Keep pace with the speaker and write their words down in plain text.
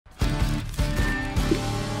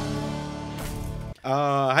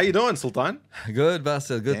How you doing, Sultan? Good,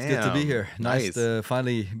 Basil. Good to be Damn, here. Nice nice. to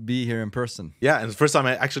finally be here in person. Yeah, and it's the first time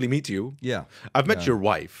I actually meet you. Yeah. I've met your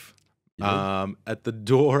wife You did? at the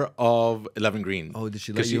door of 11 Green. Oh, did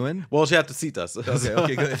she 'Cause let you in? Well, she had to seat us. Okay,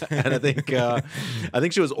 okay, good. And I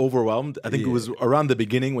think she was overwhelmed. I think it was around the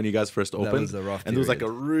beginning when you guys first opened. was a rough and there was like a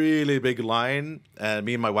period. really big line. And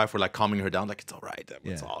me and my wife were like calming her down, like, it's all right.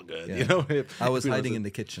 It's Yeah, all good. yeah. You know, I was If hiding in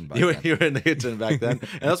the kitchen back you were, then. you were in the kitchen back then.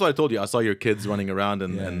 And that's what I told you. I saw your kids running around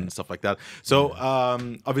and stuff like that. So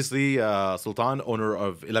obviously, Sultan, owner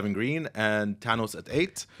of 11 Green and Thanos at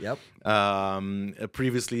 8. Yep.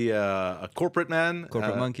 Previously a corporate man.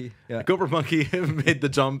 Corporate monkey. Yeah. Corporate monkey made the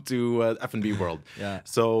jump to F&B world. Yeah.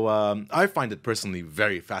 So I find it personally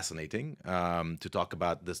very fascinating to talk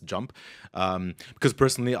about this jump because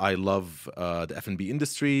personally I love the F&B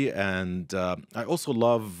industry and I also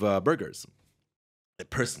love burgers.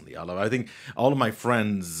 Personally, I think all of my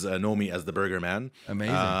friends know me as the burger man.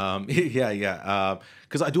 Amazing. Yeah.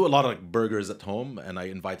 Because I do a lot of burgers at home, and I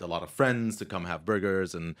invite a lot of friends to come have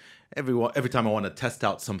burgers. And every time I want to test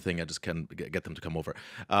out something, I just can get them to come over.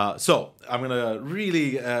 So I'm gonna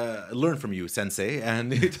really learn from you, Sensei,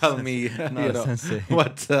 and you tell me Sensei.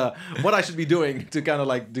 what I should be doing to kind of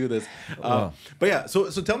like do this. But yeah, so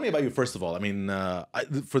tell me about you first of all. I mean,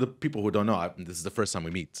 for the people who don't know, this is the first time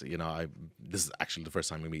we meet. This is actually the first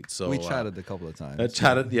time we meet. So We chatted a couple of times.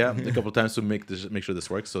 Chatted, yeah, a couple of times to make sure this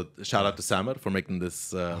works. So shout out to Samar for making this.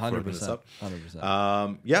 100%.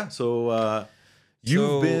 100%. Yeah. So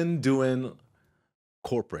you've been doing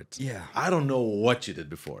corporate. Yeah. I don't know what you did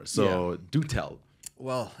before. So do tell.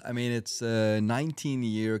 Well, I mean, it's a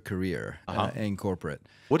 19-year career in corporate.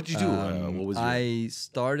 What did you do? What was your... I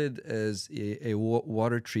started as a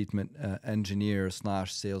water treatment engineer /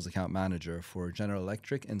 sales account manager for General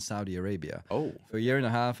Electric in Saudi Arabia. Oh. For a year and a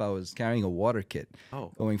half, I was carrying a water kit,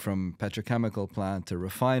 going from petrochemical plant to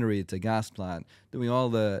refinery to gas plant, doing all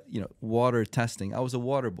the water testing. I was a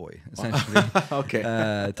water boy essentially. Okay.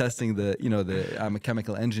 Testing I'm a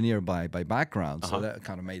chemical engineer by background, so that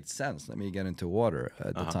kind of made sense. Let me get into water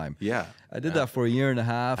at the time. Yeah. I did that for a year and a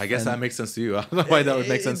half. I guess that makes sense to you. I don't know why that would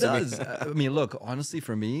make sense to me. I mean, look, honestly,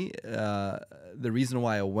 for me, the reason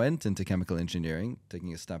why I went into chemical engineering,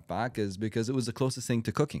 taking a step back, is because it was the closest thing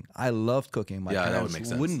to cooking. I loved cooking. My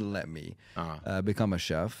parents wouldn't let me become a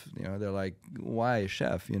chef. They're like, "Why a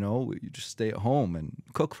chef? You just stay at home and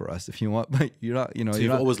cook for us if you want." But you're not. So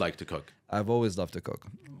you've always liked to cook. I've always loved to cook.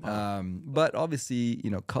 But obviously,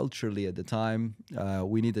 culturally at the time,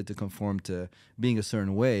 we needed to conform to being a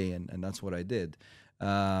certain way, and that's what I did. Where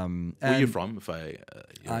are you from?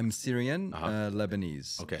 I'm Syrian,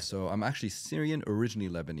 Lebanese. Okay. So I'm actually Syrian, originally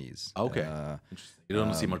Lebanese. Okay. You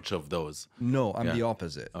don't see much of those. No, I'm the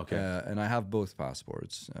opposite. Okay. And I have both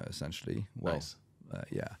passports, essentially. Well, nice.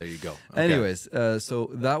 Yeah. There you go. Okay. Anyways, so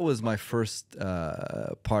that was my first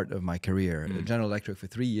part of my career. General Electric for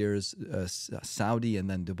 3 years, Saudi and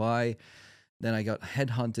then Dubai. Then I got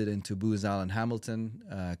headhunted into Booz Allen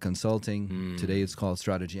Hamilton Consulting. Today it's called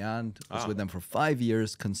Strategy and. Was with them for 5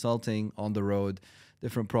 years, consulting on the road,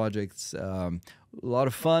 different projects. A lot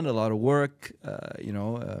of fun, a lot of work.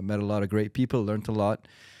 Met a lot of great people, learned a lot.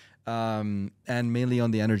 And mainly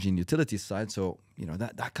on the energy and utility side. So,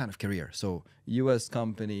 that kind of career. So U.S.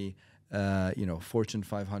 company, Fortune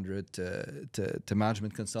 500 to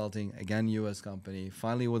management consulting, again, U.S. company,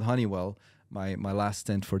 finally with Honeywell, my last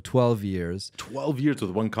stint for 12 years. 12 years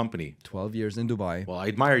with one company. 12 years in Dubai. Well, I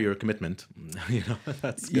admire your commitment.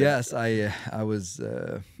 That's good. Yes, I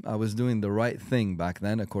was doing the right thing back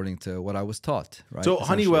then, according to what I was taught. Right. So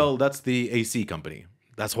Honeywell, that's the AC company.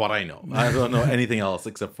 That's what I know. I don't know anything else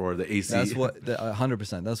except for the AC. That's what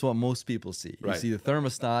 100%. That's what most people see. You see the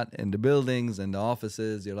thermostat in the buildings and the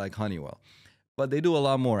offices. You're like Honeywell, but they do a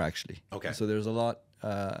lot more actually. Okay. So there's a lot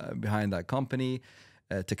behind that company.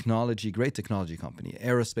 Technology, great technology company,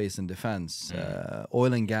 aerospace and defense,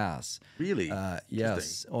 oil and gas. Really?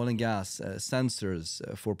 Yes, oil and gas, sensors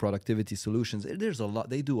for productivity solutions. There's a lot.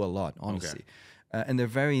 They do a lot, honestly. And they're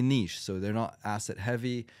very niche. So they're not asset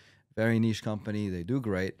heavy, very niche company. They do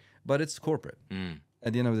great, but it's corporate.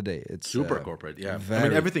 At the end of the day, it's super corporate. Yeah. I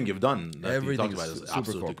mean, everything you've done, that you talked about is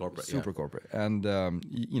absolutely corporate. Super corporate. And,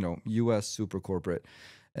 U.S. super corporate,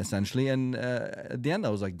 essentially. And at the end, I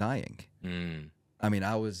was like dying. I mean,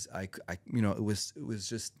 it was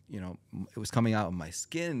just, it was coming out of my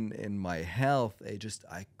skin, in my health.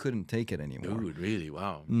 I couldn't take it anymore. Dude, really?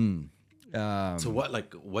 Wow. So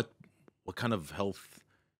what kind of health?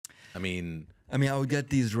 I mean, I mean, I would get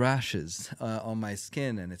these rashes on my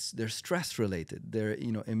skin, and they're stress related. They're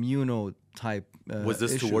immunotype. Was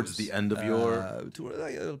this towards the end of your?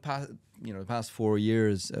 The past 4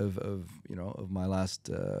 years of my last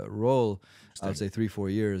role, I would say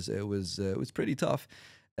 3-4 years. It was pretty tough,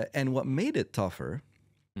 and what made it tougher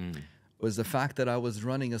was the fact that I was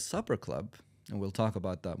running a supper club, and we'll talk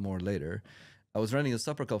about that more later. I was running a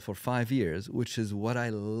supper club for 5 years, which is what I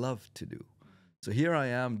love to do. So here I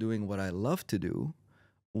am doing what I love to do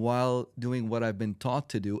while doing what I've been taught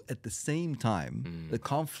to do at the same time. The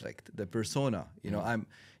conflict, the persona. I'm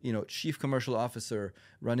chief commercial officer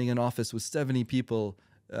running an office with 70 people,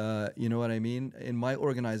 you know what I mean, in my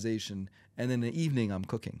organization. And in the evening, I'm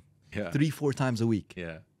cooking 3-4 times a week.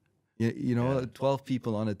 Yeah. 12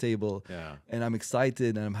 people on a table. Yeah. And I'm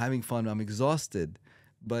excited and I'm having fun. I'm exhausted.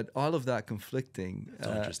 But all of that conflicting.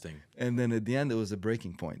 So interesting. And then at the end, it was a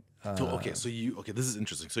breaking point. This is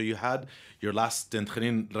interesting. So you had your last stint,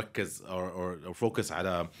 خلينا نركز or focus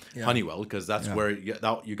على Honeywell, because that's where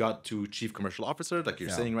you got to chief commercial officer, like you're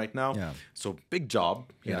saying right now. Yeah. So big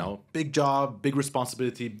job, big job, big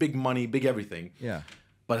responsibility, big money, big everything. Yeah.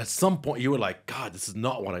 But at some point you were like, God, this is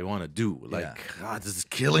not what I want to do. Like, God, this is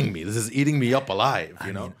killing me. This is eating me up alive,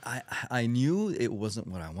 you know? I knew it wasn't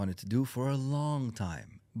what I wanted to do for a long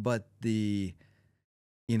time. But the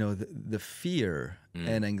fear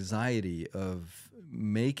and anxiety of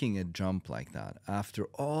making a jump like that after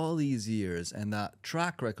all these years and that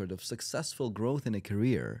track record of successful growth in a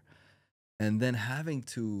career, and then having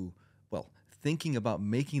to, thinking about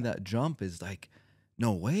making that jump is like,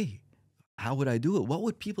 no way. How would I do it? What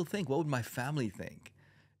would people think? What would my family think?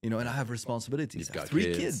 And I have responsibilities. You've got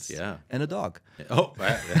 3 kids and a dog. Oh,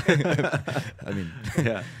 I mean,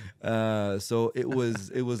 so it was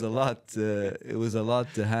a lot. It was a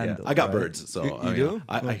lot to handle. I got birds, so you do?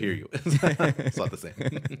 I hear you. It's not the same.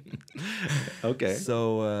 Okay.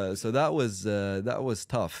 So that was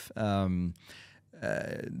tough.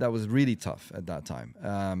 That was really tough at that time.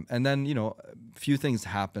 And then a few things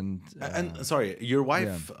happened. And sorry, your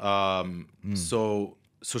wife. So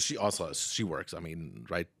she works. I mean,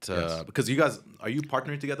 right? Yes. Because you guys, are you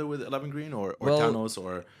partnering together with 11 Green or Thanos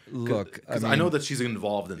or? Look, because I know that she's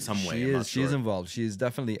involved in some way. She's involved. She's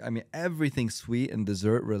definitely. I mean, everything sweet and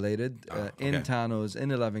dessert related in Thanos,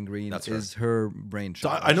 in 11 Green is her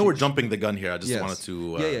brainchild. So I know we're jumping the gun here. I just wanted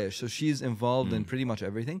to. So she's involved in pretty much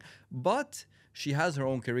everything, but she has her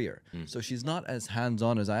own career. So she's not as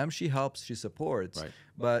hands-on as I am. She helps, she supports,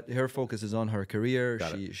 but her focus is on her career.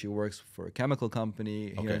 She works for a chemical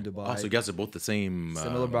company here in Dubai. Oh, so you guys are both the same.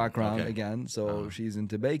 Similar background again. So she's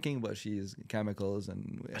into baking, but she's chemicals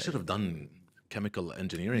and. I should have done chemical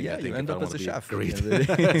engineering. Yeah, I think you end up as a chef. Great,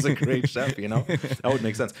 as a great chef, that would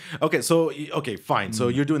make sense. Okay, fine. So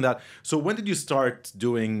you're doing that. So when did you start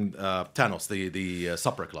doing Thanos, the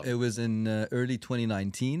supper club? It was in early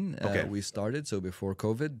 2019. We started, so before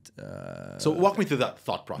COVID. So walk me through that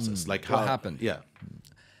thought process. Like what happened? Yeah.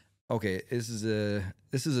 Okay,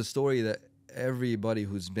 this is a story that everybody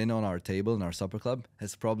who's been on our table in our supper club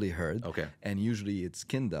has probably heard. Okay. And usually it's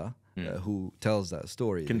Kinda who tells that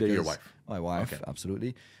story. Kinda, your wife. My wife,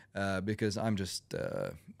 absolutely. Because I'm just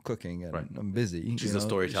cooking and I'm busy. She's a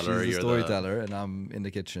storyteller. She's a storyteller, and I'm in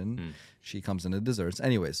the kitchen. She comes in the desserts.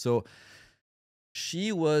 Anyway, so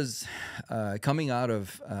she was coming out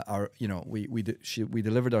of our. We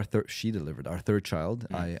delivered our third. She delivered our third child.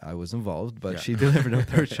 I was involved, but she delivered our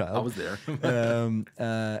third child. I was there.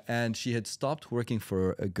 And she had stopped working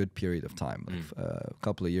for a good period of time, a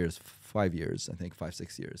couple of years, 5 years, I think,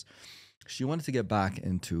 5-6 years. She wanted to get back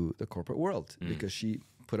into the corporate world because she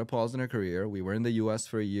put a pause in her career. We were in the US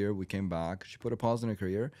for a year. We came back. She put a pause in her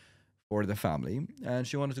career for the family, and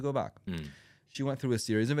she wanted to go back. She went through a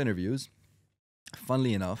series of interviews.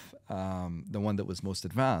 Funnily enough, the one that was most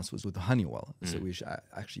advanced was with Honeywell. So we were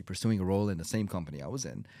actually pursuing a role in the same company I was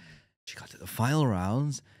in. She got to the final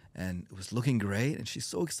rounds, and it was looking great. And she's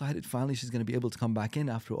so excited. Finally, she's going to be able to come back in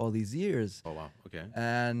after all these years. Oh, wow. Okay.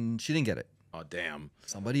 And she didn't get it. Oh, damn.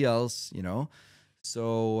 Somebody else,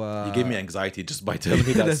 So you gave me anxiety just by telling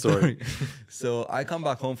me that story. So I come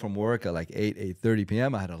back home from work at like 8:30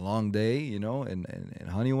 p.m. I had a long day, in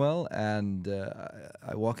Honeywell, and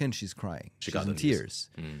I walk in. She's crying. She's in tears.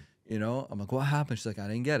 I'm like, what happened? She's like, I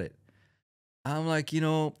didn't get it. I'm like,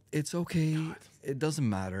 it's okay. God. It doesn't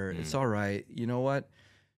matter. It's all right. You know what?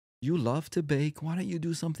 You love to bake. Why don't you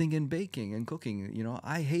do something in baking and cooking?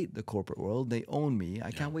 I hate the corporate world. They own me.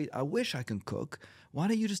 I can't wait. I wish I can cook. Why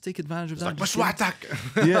don't you just take advantage of that?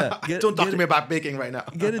 Don't talk to me about baking right now.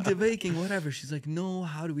 Get into baking, whatever. She's like, no,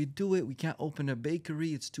 how do we do it? We can't open a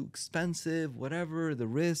bakery. It's too expensive, whatever, the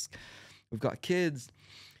risk. We've got kids.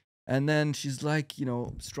 And then she's like,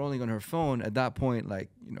 strolling on her phone. At that point, like,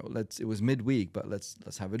 it was midweek, but let's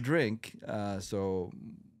have a drink. So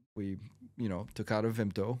we, took out a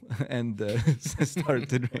Vimto and started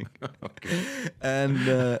to drink. Okay. And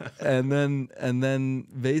then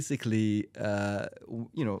basically,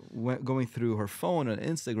 going through her phone on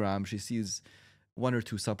Instagram, she sees one or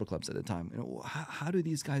two supper clubs at a time. How do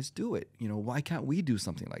these guys do it? Why can't we do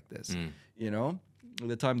something like this? At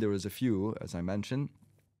the time there was a few, as I mentioned.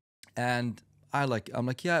 And I'm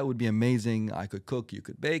like, yeah, it would be amazing. I could cook, you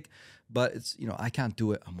could bake, but it's, I can't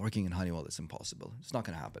do it. I'm working in Honeywell. It's impossible. It's not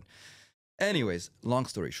going to happen. Anyways, long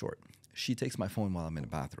story short, she takes my phone while I'm in the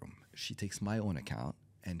bathroom. She takes my own account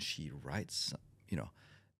and she writes,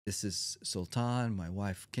 this is Sultan, my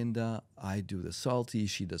wife Kinda. I do the salty,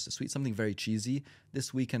 she does the sweet, something very cheesy.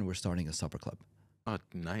 This weekend we're starting a supper club. Oh,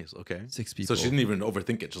 nice. Okay. 6 people. So she didn't even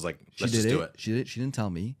overthink it. She's like, let's just do it. She didn't tell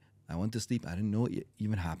me. I went to sleep. I didn't know it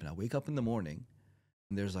even happened. I wake up in the morning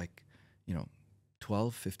and there's like,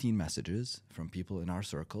 12, 15 messages from people in our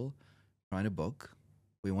circle trying to book.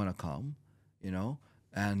 We want to come,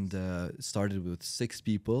 and it started with 6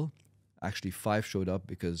 people. Actually, 5 showed up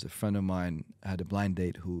because a friend of mine had a blind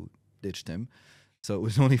date who ditched him. So it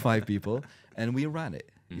was only 5 people and we ran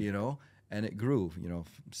it, and it grew,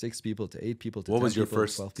 6 people to 8 people to 10 was your people,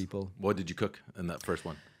 first, 12 people. What did you cook in that first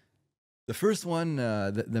one? The first one,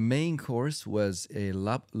 the main course was a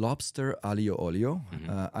lobster aglio olio.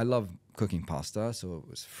 I love cooking pasta, so it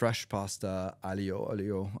was fresh pasta, aglio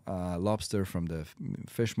olio, lobster from the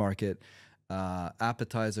fish market.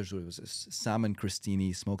 Appetizers, it was a salmon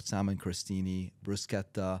crostini, smoked salmon crostini,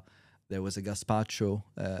 bruschetta. There was a gazpacho.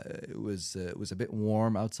 It was a bit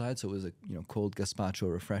warm outside, so it was a cold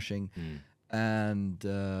gazpacho, refreshing, and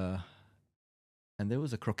there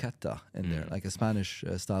was a croqueta in there, like a Spanish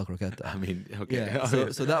style croqueta. I mean, okay. Yeah,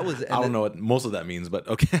 so that was. I don't know what most of that means, but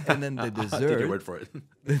okay. And then the I'll take dessert. your word for it.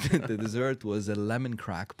 The dessert was a lemon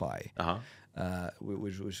crack pie,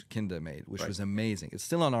 which Kinda made, which was amazing. It's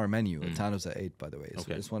still on our menu. Tano's at 8, by the way.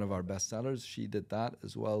 So it's one of our best sellers. She did that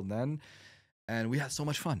as well then, and we had so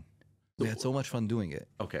much fun. We had so much fun doing it.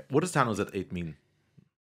 Okay, what does Tano's at 8 mean?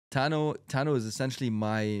 Tano is essentially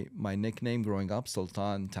my nickname growing up,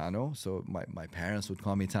 Sultan Tano. So my parents would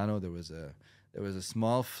call me Tano. There was a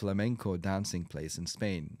small flamenco dancing place in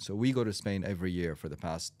Spain. So we go to Spain every year for the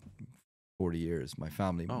past 40 years. My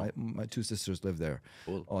family, my 2 sisters live there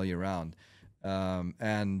all year round.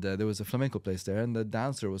 And there was a flamenco place there, and the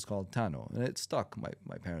dancer was called Tano, and it stuck.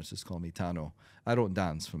 My parents just call me Tano. I don't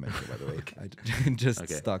dance flamenco, by the way. I just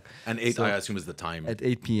stuck. And 8, I assume, is the time. At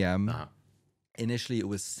 8 p.m. Initially, it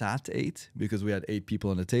was sat 8 because we had 8 people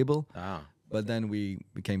on the table. But then we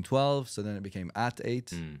became 12, so then it became at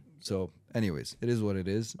 8. So, anyways, it is what it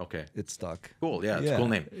is. Okay. It stuck. Cool. Yeah, it's a cool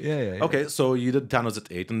name. Yeah. Okay, so you did Tano's at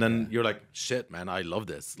 8, and then you're like, shit, man, I love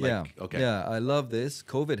this. Like, okay. Yeah, I love this.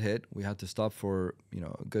 COVID hit. We had to stop for,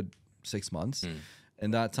 a good 6 months.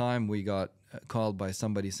 In that time, we got called by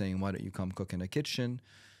somebody saying, why don't you come cook in a kitchen?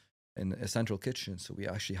 In a central kitchen. So we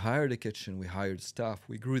actually hired a kitchen, we hired staff,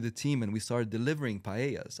 we grew the team, and we started delivering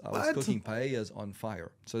paellas. I was cooking paellas on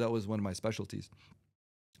fire. So that was one of my specialties.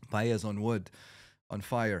 Paellas on wood, on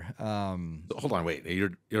fire. Hold on, wait.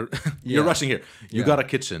 You're rushing here. You got a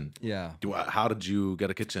kitchen. Yeah. How did you get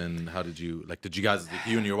a kitchen? How did you did you guys,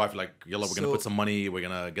 you and your wife, like, yellow, we're gonna put some money, we're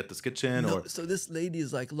gonna get this kitchen? No, so this lady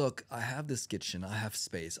is like, look, I have this kitchen, I have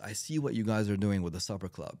space, I see what you guys are doing with the supper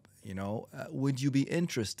club. Would you be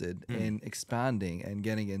interested in expanding and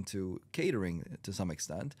getting into catering to some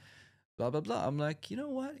extent? Blah blah blah. I'm like, you know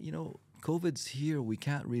what? COVID's here. We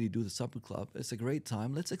can't really do the supper club. It's a great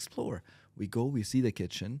time. Let's explore. We go, we see the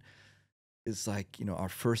kitchen. It's like, our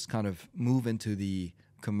first kind of move into the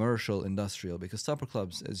commercial industrial, because supper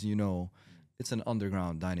clubs, as you know, it's an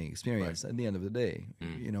underground dining experience at the end of the day.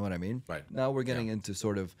 You know what I mean? Right. Now we're getting into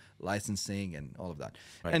sort of licensing and all of that.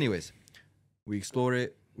 Right. Anyways, we explore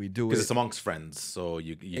it. We do it. Because it's amongst friends, so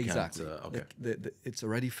you exactly. can't... okay. It's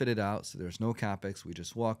already fitted out, so there's no capex. We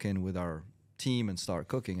just walk in with our team and start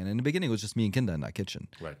cooking. And in the beginning, it was just me and Kinda in that kitchen.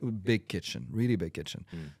 Right. Big kitchen, really big kitchen.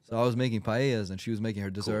 So I was making paellas and she was making her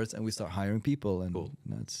desserts, and we start hiring people, and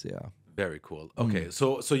that's very cool. Okay,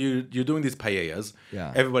 so you're doing these paellas.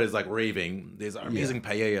 Yeah. Everybody's like raving. These are amazing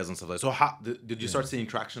paellas and stuff like that. So how did you start seeing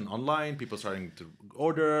traction online? People starting to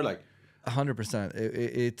order, like... 100%.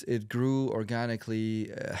 It grew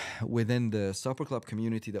organically within the supper club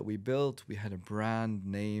community that we built. We had a brand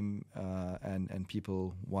name, and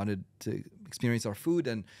people wanted to experience our food.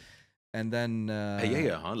 And And then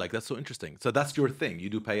Paella, huh? Like that's so interesting. So that's your thing. You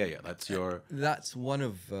do paella. That's your that's one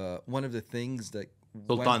of the things that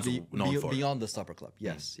Sultan's known for. beyond the supper club.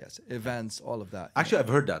 Yes, yes, events, all of that. Actually, I've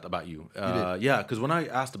heard that about you. did? Yeah, because when I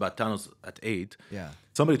asked about Thanos at 8, Yeah,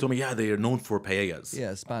 somebody told me, yeah, they are known for paellas.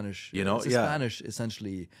 yeah, Spanish. You know, it's a yeah. Spanish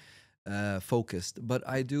essentially focused, but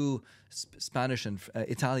I do Spanish and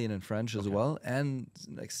Italian and French as well, and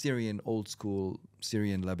like Syrian, old school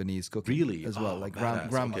Syrian Lebanese cooking Really? as well, Oh, like badass.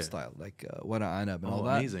 grandma Okay. style, like wara anab and Oh, all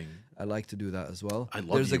that. amazing. I like to do that as well. I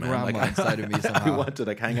love There's you, a man. grandma Like, inside of me I somehow. want to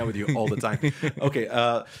like hang out with you all the time. Okay,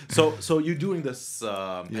 so you're doing this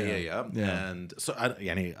paella, yeah. and so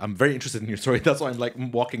yani, I'm very interested in your story. That's why I'm like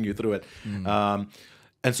walking you through it.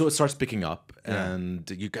 And so it starts picking up, and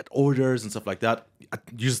you get orders and stuff like that.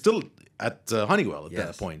 You're still at Honeywell at that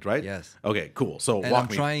Yes. point, right? Yes. Okay, cool. So And walk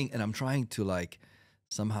I'm trying to like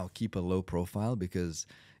somehow keep a low profile because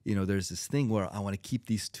there's this thing where I want to keep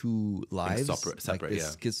these two lives separate, like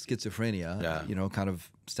this schizophrenia, Yeah. kind of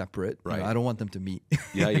separate. Right. I don't want them to meet.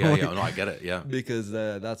 Yeah, yeah, yeah. No, I get it. Yeah. Because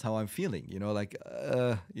that's how I'm feeling.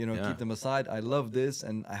 Keep them aside. I love this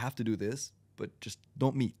and I have to do this, but just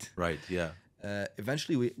don't meet. Right. Yeah.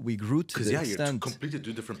 Eventually, we grew to Because the you're extent. completely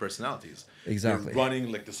two different personalities. Exactly. You're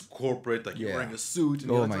running like this corporate, like you're Yeah. wearing a suit.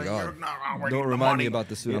 And Oh you're my like, God! "You're not working in Don't the remind me morning." about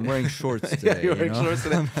the suit. I'm wearing shorts today. Yeah, you're wearing shorts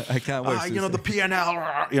today. I can't wear suits. The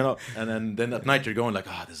P&L, and then at night you're going like,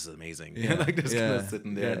 this is amazing. Like just kind of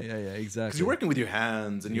sitting there. Yeah, exactly. Because you're working with your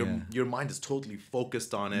hands and your mind is totally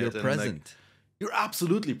focused on it. You're and present. Like, you're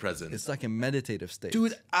absolutely present. It's like a meditative state.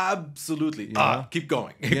 Dude, absolutely. know? Keep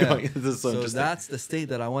going. Keep Yeah. going. This is so So interesting. that's the state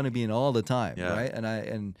that I want to be in all the time, Yeah. right?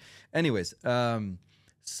 And anyways,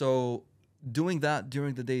 so doing that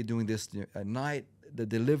during the day, doing this at night, the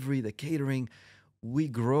delivery, the catering, we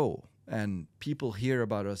grow and people hear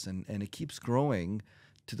about us and it keeps growing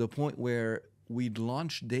to the point where we'd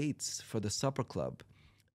launch dates for the supper club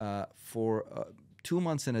for 2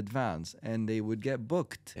 months in advance, and they would get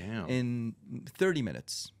booked Damn. in 30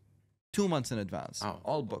 minutes. 2 months in advance, Wow.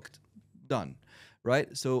 all booked, done,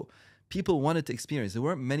 right? So people wanted to experience. There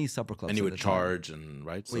weren't many supper clubs. And you at would the time. charge and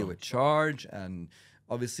right. We So- would charge, and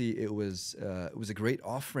obviously it was a great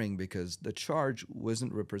offering because the charge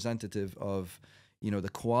wasn't representative of the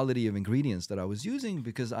quality of ingredients that I was using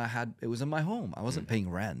because it was in my home. I wasn't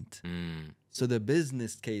paying rent. So the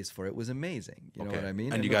business case for it was amazing. You know what I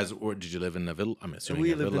mean? And you guys, or did you live in a villa? I'm assuming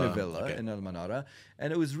We lived in a villa Okay. in El Manara,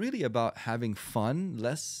 and it was really about having fun,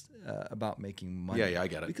 less about making money. Yeah, I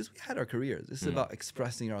get it. Because we had our careers. This is about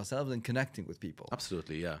expressing ourselves and connecting with people.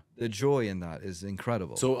 Absolutely, yeah. The joy in that is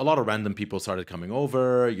incredible. So a lot of random people started coming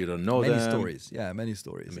over. You don't know many them. stories, yeah, many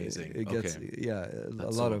stories. Amazing. It gets, Okay. yeah,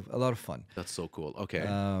 That's a lot of fun. That's so cool. Okay.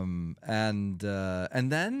 And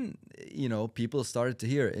then people started to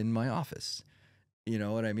hear in my office. You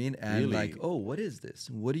know what I mean? And Really? like, oh, what is this?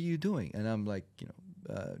 What are you doing? And I'm like,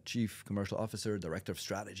 chief commercial officer, director of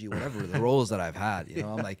strategy, whatever the roles that I've had.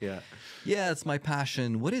 I'm like, yeah, it's my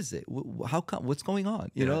passion. What is it? How come? What's going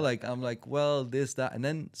on? You know, like I'm like, well, this, that, and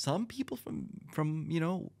then some people from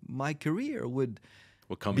my career would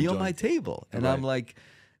Come be and on join. my table, and Right. I'm like.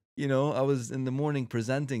 I was in the morning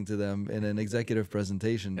presenting to them in an executive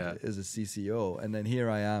presentation as a CCO, and then here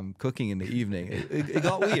I am cooking in the evening. It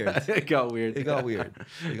got weird. It got weird. It got weird.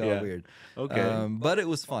 It got weird. Okay. But it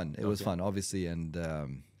was fun. It was fun, obviously, and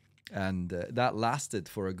that lasted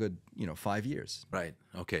for a good 5 years. Right.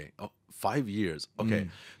 Okay. Oh, 5 years. Okay. Mm.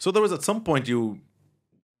 So there was at some point you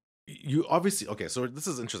obviously, okay, so this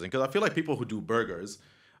is interesting because I feel like people who do burgers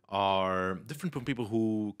are different from people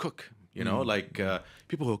who cook, like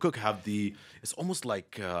people who cook have it's almost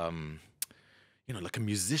like, like a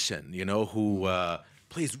musician, who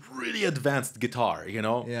plays really advanced guitar,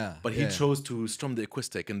 Yeah, but he yeah. chose to strum the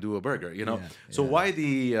acoustic and do a burger, Yeah, So yeah.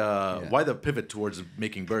 why the pivot towards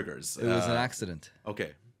making burgers? It was an accident.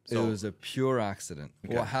 Okay. It was a pure accident.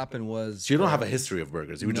 Okay. What happened was So you don't have a history of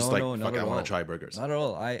burgers. You were just like, not fuck, at I want all. to try burgers. Not at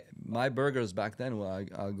all. My burgers back then,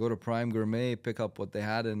 I'll go to Prime Gourmet, pick up what they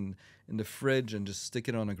had in the fridge, and just stick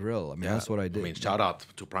it on a grill. I mean, that's what I did. I mean, shout out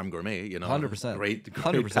to Prime Gourmet, 100%. Great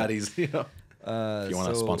 100%. patties, If you want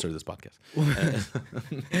to sponsor this podcast.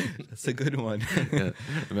 That's a good one. Yeah,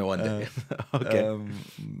 I mean, one day. Okay.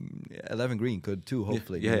 11 Green could too,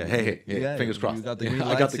 hopefully. Yeah, hey, fingers crossed. You got the Yeah, green I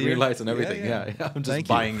lights got the green here. lights and everything. Yeah. I'm just Thank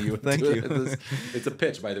you. buying you. Thank to you. this. It's a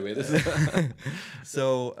pitch, by the way. This is So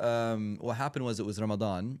what happened was it was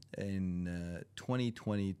Ramadan in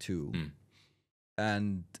 2022.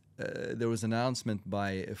 And there was an announcement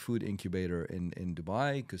by a food incubator in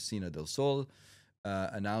Dubai, Cucina del Sol,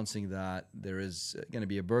 announcing that there is going to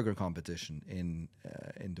be a burger competition in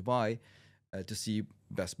Dubai to see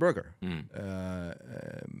best burger.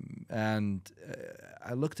 And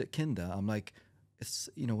I looked at Kinda. I'm like, it's,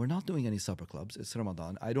 we're not doing any supper clubs. It's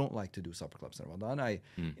Ramadan. I don't like to do supper clubs in Ramadan. I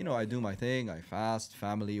do my thing. I fast,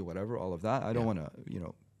 family, whatever, all of that. I don't want to,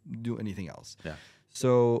 do anything else. Yeah.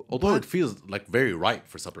 So, although it feels like very right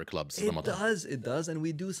for supper clubs in Ramadan. It does. And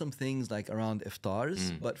we do some things like around iftars,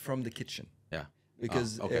 but from the kitchen. Yeah.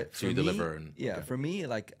 Because okay. So you deliver. Okay. For me,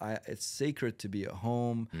 like it's sacred to be at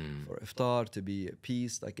home, for iftar, to be at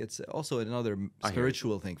peace. Like it's also another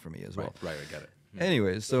spiritual thing for me as well. Right, I get it.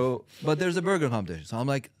 Anyways, but there's a burger competition. So I'm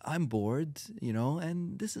like, I'm bored,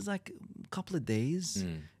 and this is like a couple of days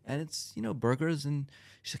and it's, burgers. And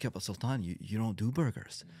she's like, yeah, but Sultan, you don't do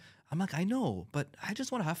burgers. I'm like, I know, but I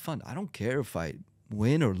just want to have fun. I don't care if I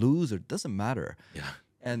win or lose, or it doesn't matter. Yeah.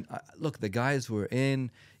 And look, the guys who are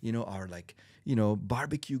in, are like,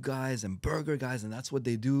 barbecue guys and burger guys, and that's what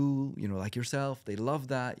they do, like yourself. They love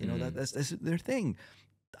that, that's their thing.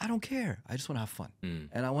 I don't care. I just want to have fun.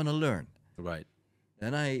 And I want to learn. Right.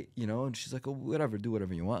 And and she's like, oh, whatever, do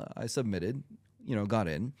whatever you want. I submitted, got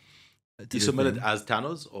in. You submitted as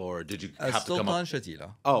Thanos, or did you have to come up? Sultan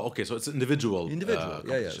Shatila. Oh, okay. So it's individual.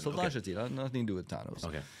 Yeah. Sultan Shatila, nothing to do with Thanos.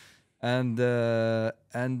 Okay. And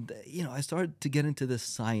I started to get into the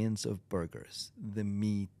science of burgers, the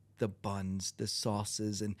meat, the buns, the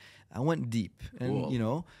sauces, and I went deep. And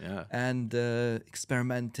cool. and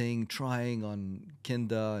experimenting, trying on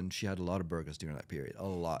Kinda, and she had a lot of burgers during that period, a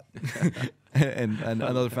lot, and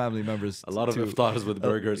other family members. A lot of iftars with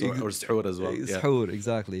burgers or suhoor as well. Suhoor,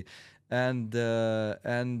 exactly. And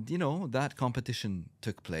that competition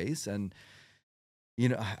took place, and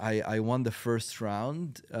I won the first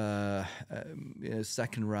round.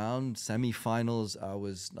 Second round, semifinals, I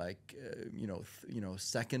was like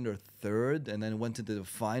second or third, and then went into the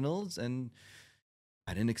finals, and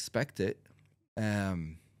I didn't expect it.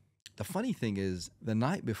 The funny thing is, the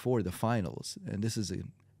night before the finals, and this is a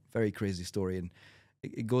very crazy story, and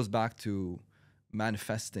it goes back to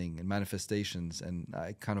manifesting and manifestations, and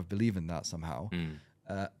I kind of believe in that somehow.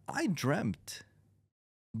 I dreamt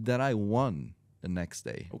that I won the next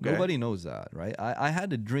day. Okay. Nobody knows that, right? I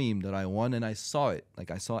had a dream that I won, and I saw it.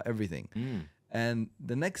 Like I saw everything. And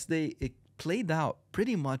the next day, it played out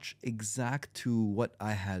pretty much exact to what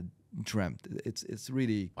I had dreamt. It's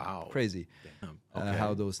really crazy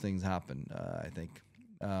how those things happen, I think.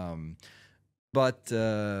 But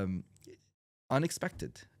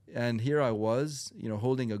unexpected. And here I was,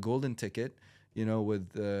 holding a golden ticket,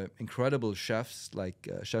 with incredible chefs like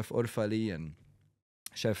Chef Orfali and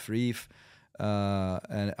Chef Reef,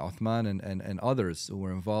 and Othman and others who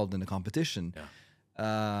were involved in the competition,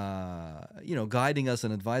 guiding us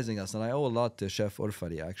and advising us. And I owe a lot to Chef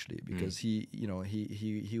Orfali, actually, because he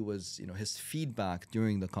was, his feedback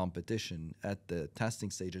during the competition at the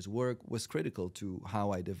testing stages was critical to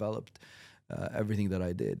how I developed everything that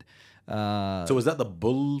I did. So was that the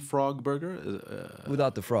bullfrog burger?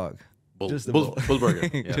 Without the frog. Just the bull burger.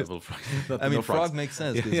 Yeah, bullfrog. I mean, frog makes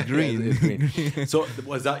sense because it's green. It's green. So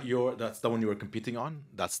was that that's the one you were competing on?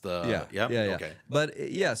 That's the yeah. Okay. But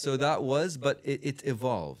so that was, but it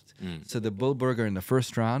evolved. So the bull burger in the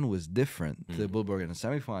first round was different. The bull burger in the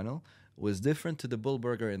semifinal was different to the bull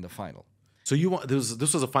burger in the final. So you want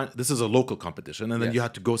this was a this is a local competition, and then you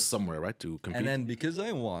had to go somewhere, right, to compete. And then because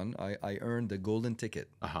I won, I earned the golden ticket.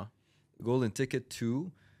 Golden ticket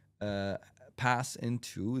to pass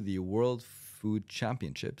into the World Food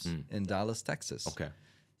Championships in Dallas, Texas. Okay.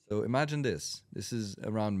 So imagine this. This is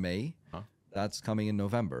around May. That's coming in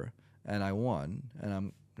November, and I won.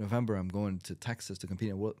 And November, I'm going to Texas to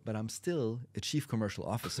compete, but I'm still a chief commercial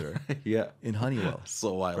officer in Honeywell.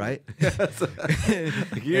 So wild. Right?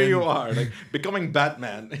 Here you are, like becoming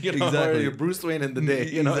Batman. Exactly. You're Bruce Wayne in the day.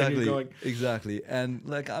 Exactly. And you're going... Exactly. And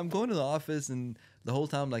like I'm going to the office, and the whole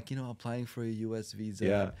time, like, applying for a U.S. visa.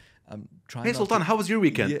 Yeah. I'm trying. Hey, Sultan, how was your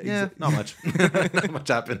weekend? Not much. Not much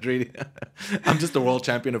happened, really. I'm just a world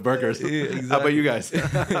champion of burgers. Exactly. How about you guys?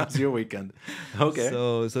 How's your weekend? Okay.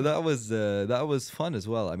 So that was fun as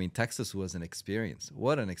well. I mean, Texas was an experience.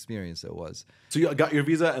 What an experience it was. So you got your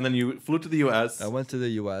visa, and then you flew to the U.S. I went to the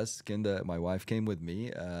U.S. Kinda, my wife came with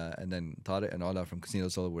me, and then Tariq and Ola from Casino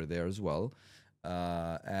Sol were there as well.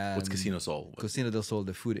 And what's Casino Sol? Casino del Sol,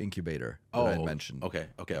 the food incubator that I mentioned. Okay.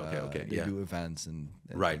 They do events and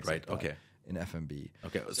right. Like okay. In F&B.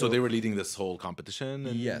 Okay, so they were leading this whole competition.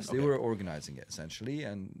 Yes, they were organizing it essentially,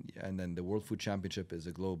 and then the World Food Championship is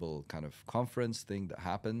a global kind of conference thing that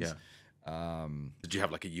happens. Yeah. Did you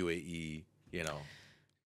have like a UAE?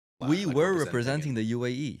 We like, were representing representing the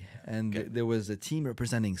UAE, and Okay. there was a team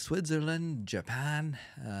representing Switzerland, Japan.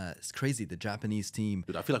 It's crazy. The Japanese team.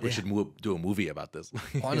 Dude, I feel like we they should do a movie about this.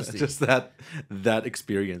 Honestly. Just that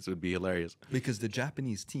experience would be hilarious. Because the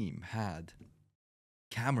Japanese team had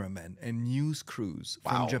cameramen and news crews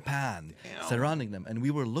Wow. from Japan Damn. surrounding them, and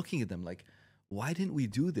we were looking at them like, why didn't we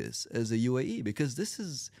do this as a UAE? Because this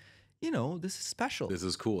is, this is special. This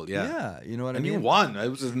is cool. Yeah. Yeah, you know what And I mean? you won. It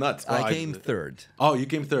was just nuts. I came third. Oh, you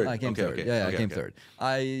came third. I came Okay, third. okay, Yeah, okay, I came okay. third.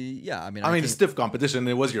 I I mean, came- stiff competition.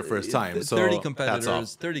 It was your first time. So 30 hats competitors. off.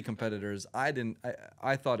 30 competitors.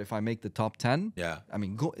 I thought if I make the top 10, Yeah. I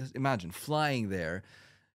mean, imagine flying there.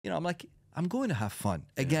 I'm like, I'm going to have fun.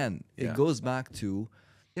 Again, Yeah. it goes back to,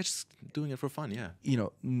 Yeah, just doing it for fun. Yeah.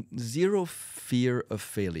 zero fear of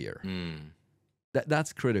failure.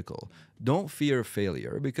 That's critical. Don't fear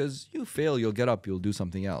failure, because you fail, you'll get up, you'll do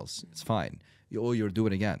something else. It's fine. You'll do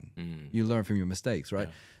it again. You learn from your mistakes, right?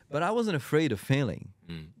 But I wasn't afraid of failing,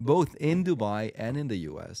 both in Dubai and in the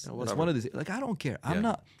US. It's one of these, like, I don't care.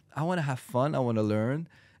 I want to have fun. I want to learn,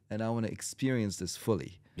 and I want to experience this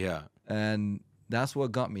fully. Yeah. And that's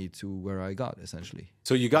what got me to where I got, essentially.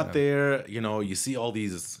 So you got there, you see all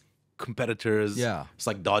these competitors. Yeah. It's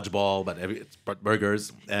like dodgeball, but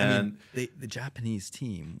burgers. And The Japanese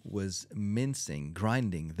team was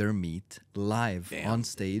grinding their meat live on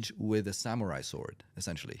stage with a samurai sword,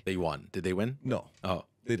 essentially. they won. Did they win? No, Oh.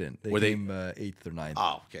 they didn't. They Were they- came 8th or 9th.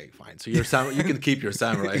 Oh, okay, fine. So your you can keep your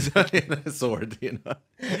samurai sword.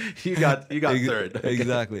 You got third. Okay.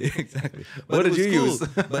 Exactly. What it did was you cool. use?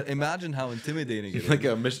 But imagine how intimidating it is. Like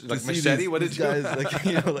a to see machete. What did these you? guys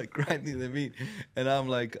like grinding the meat, and I'm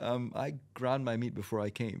like, I ground my meat before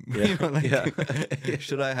I came. Yeah.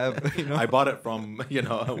 Should I have? I bought it from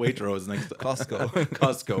Waitrose next to Costco.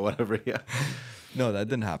 Costco, whatever. Yeah. No, that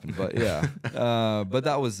didn't happen. But yeah, but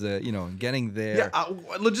that was getting there. Yeah.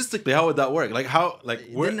 Logistically, how would that work? Like how? Like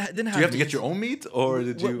where? Didn't do have you have to get meat. your own meat, or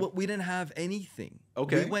did you? We didn't have anything.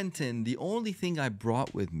 Okay. We went in. The only thing I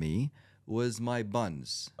brought with me was my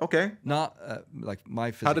buns. Okay. Not like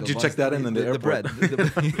my physical How did you buns, check that in the the airport?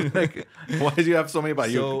 bread. Like, Why did you have so many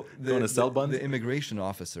buns? so You going to sell buns? The immigration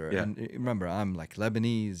officer, Yeah. and remember, I'm like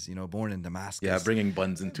Lebanese, born in Damascus. Yeah, bringing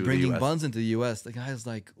buns into bringing the US. buns into the U.S. The guy's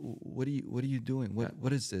like, "What are you doing?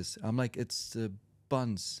 What is this?" I'm like, "It's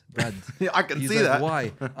buns, bread." Yeah, I can He's see like, that. Why?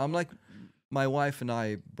 I'm like, my wife and I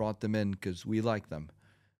brought them in because we like them.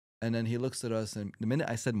 And then he looks at us, and the minute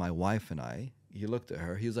I said my wife and I, he looked at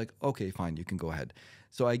her. He was like, "Okay, fine, you can go ahead."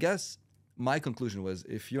 So I guess my conclusion was,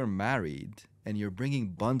 if you're married and you're bringing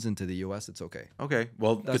buns into the U.S., it's okay. Okay,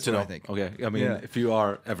 well, That's good to what know. I think. Okay, I mean, Yeah. if you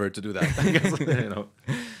are ever to do that, I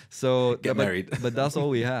guess, So Get married. but that's all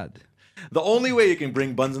we had. The only way you can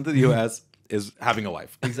bring buns into the U.S. is having a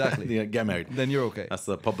wife. Exactly. Yeah, get married. Then you're okay. That's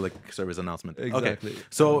the public service announcement. Exactly. Okay.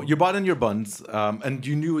 So you bought in your buns, and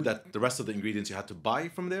you knew that the rest of the ingredients you had to buy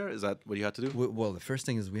from there. Is that what you had to do? Well, the first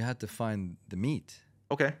thing is we had to find the meat.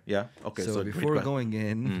 Okay. Yeah. Okay. So pretty before quick. going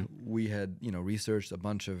in, we had researched a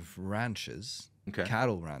bunch of ranches, Okay.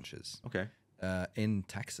 cattle ranches, Okay. in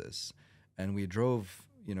Texas, and we drove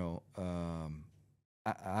an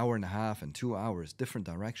hour and a half and 2 hours different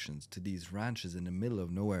directions to these ranches in the middle of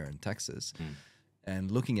nowhere in Texas,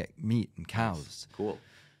 and looking at meat and cows. Cool.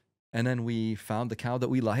 And then we found the cow that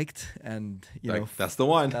we liked, and That's the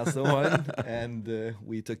one. that's the one, and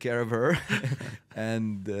we took care of her,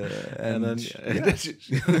 and then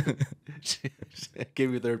she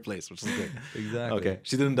gave you third place, which is great. Exactly. Okay.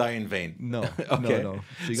 She didn't die in vain. No, Okay. no.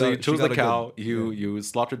 So you chose the a cow. good- You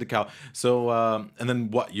slaughtered the cow. So and then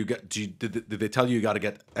what? Did they tell you got to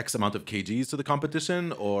get X amount of kgs to the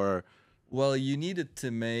competition, or? Well, you needed to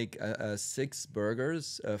make 6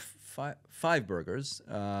 burgers, 5 burgers,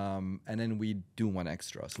 and then we do one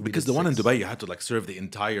extra. So we Because did the one in 6. Dubai, you had to serve the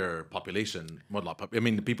entire population. I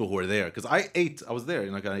mean, the people who were there. Because I was there.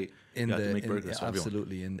 You had to make burgers for everyone.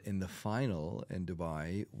 Absolutely. In the final in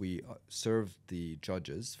Dubai, we served the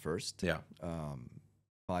judges first. Yeah.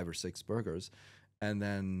 5 or 6 burgers, and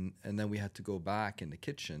then we had to go back in the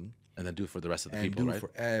kitchen And then do it for the rest of the and people, do right?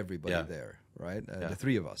 for everybody Yeah. there, right? The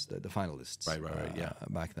 3 of us, the finalists. Right, yeah.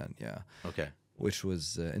 Back then, yeah. Okay. Which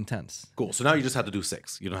was intense. Cool. So now you just have to do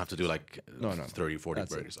 6. You don't have to do No. 30, 40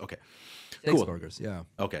 That's it. burgers. Okay. 6 Cool. burgers, yeah.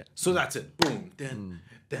 Okay. So that's it. Boom. Dun.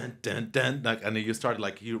 And then you started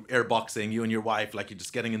you airboxing, you and your wife, you're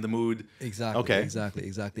just getting in the mood. Exactly. Okay.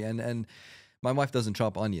 Exactly. And my wife doesn't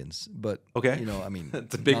chop onions, but Okay. I mean,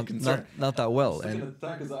 It's a big concern. Not that well. And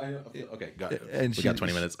Okay, got it. and We got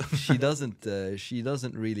 20 minutes. she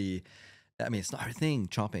doesn't really. I mean, it's not her thing,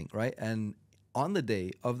 chopping, right? And on the day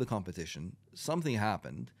of the competition, something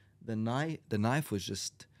happened. The knife was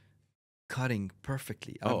just cutting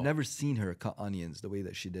perfectly. I've never seen her cut onions the way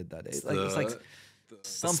that she did that. It's like The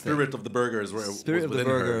something. spirit of the burgers was Spirit of the within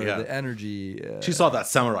burger, her. Yeah. the energy. She saw that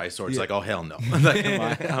samurai sword. It's like, oh hell no!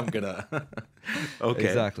 Like, I'm gonna. Okay.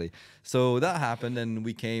 Exactly. So that happened, and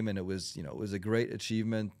we came, and it was a great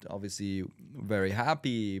achievement. Obviously, very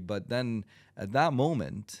happy. But then at that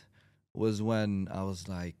moment was when I was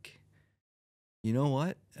like, you know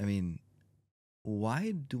what? I mean,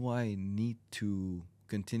 why do I need to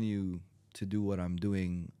continue to do what I'm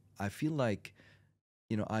doing? I feel like,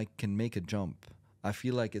 I can make a jump. I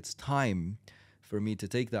feel like it's time for me to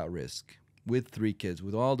take that risk with 3 kids,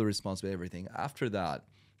 with all the responsibility, everything. After that,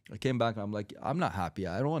 I came back. I'm like, I'm not happy.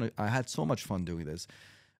 I don't want to. I had so much fun doing this.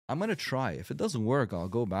 I'm gonna try. If it doesn't work,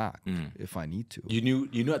 I'll go back if I need to. You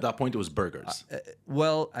knew at that point it was burgers.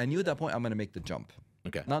 Well, I knew at that point I'm gonna make the jump.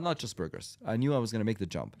 Okay. Not just burgers. I knew I was gonna make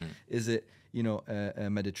the jump. Is it a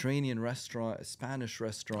Mediterranean restaurant, a Spanish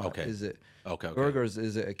restaurant? Okay. Is it Okay. burgers?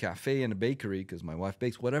 Is it a cafe and a bakery? Because my wife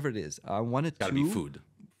bakes. Whatever it is, I wanted Gotta to be food.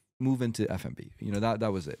 move into F&B.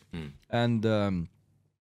 That was it. And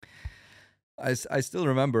I still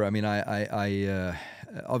remember. I mean, I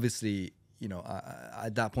obviously,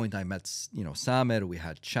 at that point I met, Samer. We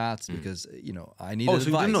had chats because, I needed advice. So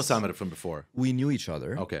you didn't know Samer from before? We knew each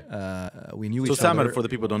other. Okay. We knew so each other. So Samer, for the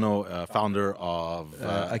people who don't know, founder of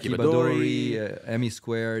Akibadori, Emmy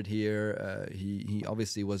Squared here. He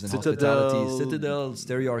obviously was in hospitality, Citadel,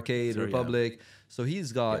 Stereo Arcade, Republic. Yeah. So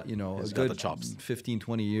he's got, a good 15,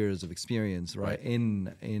 20 years of experience, right.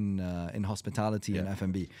 in hospitality and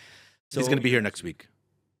F&B. So he's going to be here next week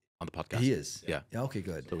on the podcast. He is. Yeah. Okay,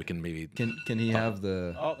 good. So we can maybe. Can he have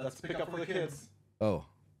the? Oh, let's pick up for the kids. Oh.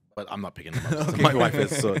 But I'm not picking them up. Okay. My wife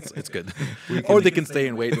is, so it's good. Or they can stay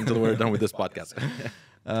and wait until we're done with this podcast.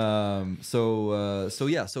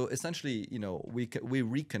 So essentially, we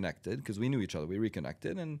reconnected because we knew each other. We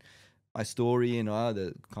reconnected, and my story and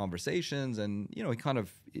the conversations, and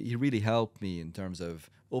he really helped me in terms of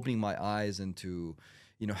opening my eyes into,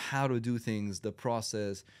 how to do things, the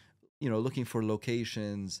process, looking for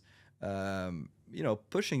locations,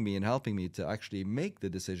 pushing me and helping me to actually make the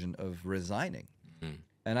decision of resigning.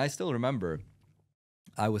 And I still remember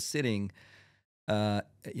I was sitting, I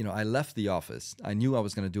left the office. I knew I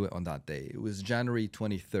was going to do it on that day. It was January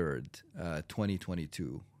 23rd,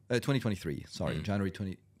 2023. Sorry, January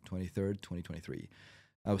 23rd, 2023.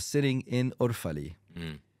 I was sitting in Urfali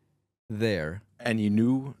there. And you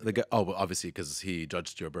knew the guy? Oh, well, obviously, because he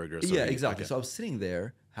judged your burger. So exactly. Okay. So I was sitting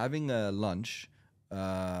there having a lunch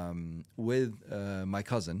with my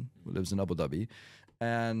cousin who lives in Abu Dhabi.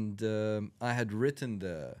 And I had written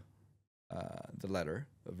the letter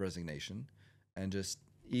of resignation, and just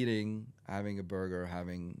eating, having a burger,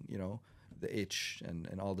 having the itch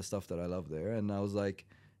and all the stuff that I love there. And I was like,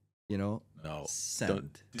 no,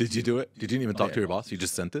 send. Did you do it? You didn't even talk to your boss. You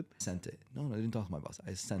just sent it. Sent it. No, I didn't talk to my boss.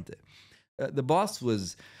 I sent it. The boss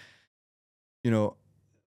was,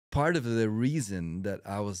 part of the reason that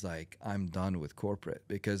I was like, I'm done with corporate,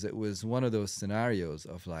 because it was one of those scenarios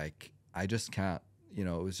of like, I just can't. It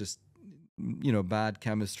was just, bad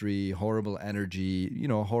chemistry, horrible energy,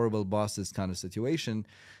 horrible bosses kind of situation.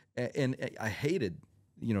 And I hated,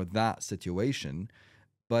 that situation.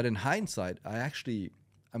 But in hindsight,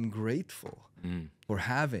 I'm grateful for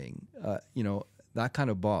having, that kind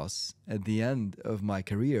of boss at the end of my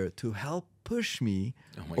career to help push me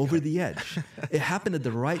over the edge. It happened at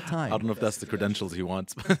the right time. I don't know if that's the credentials he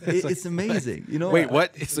wants. It's amazing. Wait,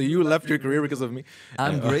 what? So you left your career because of me?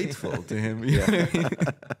 I'm grateful to him.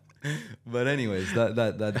 But anyways,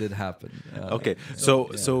 that did happen. Okay, so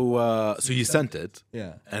you sent it.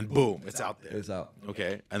 Yeah. And boom, it's out there. It's out.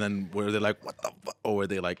 Okay, and then were they like, what the fuck? Or were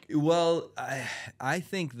they like? Well, I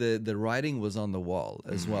think the writing was on the wall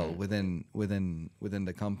as well within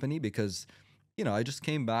the company, because I just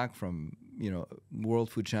came back from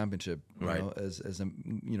World Food Championship, as a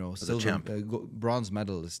silver, bronze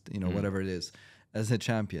medalist, whatever it is, as a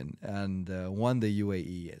champion, and won the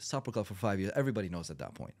UAE Supper Club for 5 years. Everybody knows at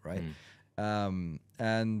that point, right?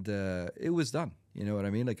 And it was done. You know what I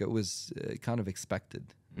mean? Like, it was kind of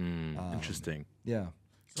expected. Interesting. Yeah.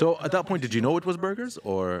 So at that point, did you know it was burgers,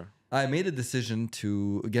 or? I made a decision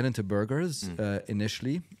to get into burgers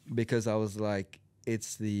initially, because I was like,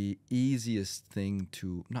 it's the easiest thing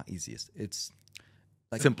to, not easiest, it's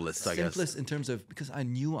like simplest, I guess. Simplest in terms of, because I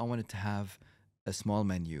knew I wanted to have a small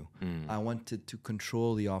menu. I wanted to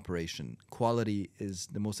control the operation. Quality is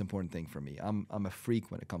the most important thing for me. I'm a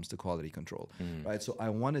freak when it comes to quality control, right? So I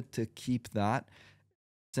wanted to keep that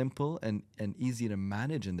simple and easy to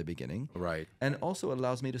manage in the beginning, right? And also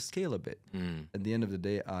allows me to scale a bit. At the end of the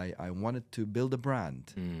day, I wanted to build a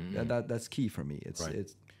brand. That's key for me.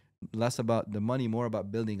 It's less about the money, more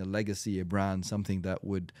about building a legacy, a brand, something that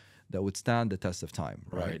would stand the test of time,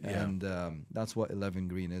 right? Right, yeah. And that's what 11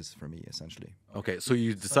 Green is for me, essentially. Okay, so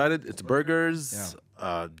you decided it's burgers.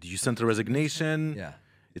 You sent a resignation. Yeah.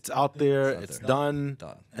 It's out there. out It's there. done.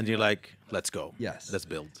 Done. And you're like, let's go. Yes. Let's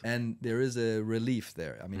build. And there is a relief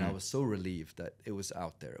there. I mean, I was so relieved that it was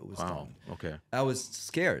out there. It was Wow. done. Okay. I was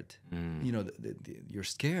scared. You know, you're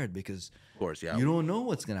scared because Of course, yeah. you don't know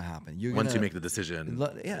what's going to happen. You're Once gonna, you make the decision.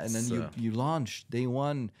 Yeah, and then it's, you launch day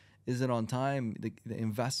one. Is it on time? The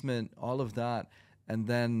investment, all of that, and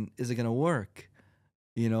then is it going to work?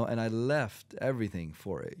 You know, and I left everything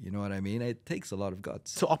for it. You know what I mean? It takes a lot of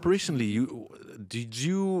guts. So operationally,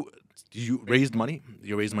 you raised money?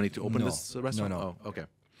 You raised money to open No. this restaurant? No. Oh, okay.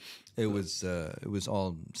 It was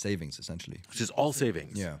all savings essentially. Which is all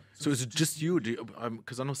savings. Yeah. So is it just you?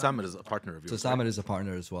 Because I know Samir is a partner of So yours. right? Samir is a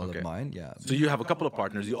partner as well Okay. of mine. Yeah. So you have a couple of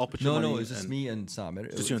partners. You all put your money. No, it's just me and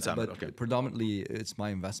Samir. Just you and Samir, But okay. predominantly, it's my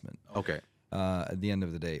investment. Okay. At the end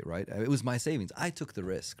of the day, right? It was my savings. I took the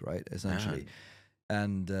risk, right? Essentially,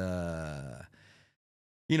 and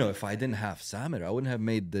you know, if I didn't have Samir, I wouldn't have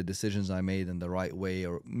made the decisions I made in the right way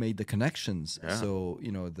or made the connections. Yeah. So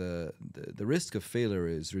you know, the risk of failure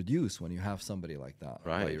is reduced when you have somebody like that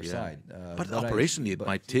by Right. your Yeah. side. But operationally, it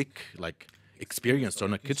might take like experience to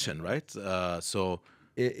run a kitchen, right? So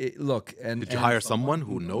Look, and did you hire someone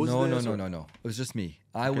who knows this? or- No. It was just me.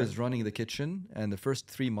 I was running the kitchen, and the first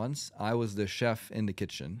 3 months, I was the chef in the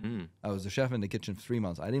kitchen. I was the chef in the kitchen for 3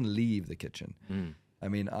 months. I didn't leave the kitchen. I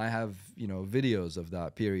mean, I have, you know, videos of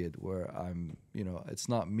that period where I'm, you know, it's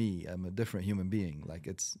not me. I'm a different human being. Like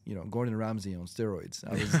it's, you know, Gordon Ramsay on steroids.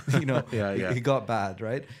 I was, you know, Yeah. it got bad,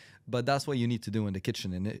 right? But that's what you need to do in the kitchen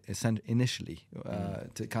initially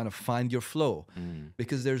to kind of find your flow,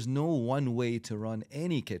 because there's no one way to run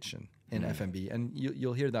any kitchen in F&B, and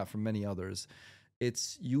you'll hear that from many others. It's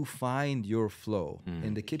you find your flow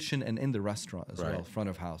in the kitchen and in the restaurant as well, front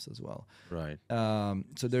of house as well. Right.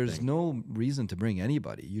 So there's no reason to bring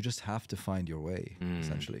anybody. You just have to find your way,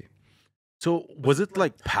 essentially. So was it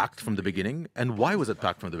like packed from the beginning? And why was it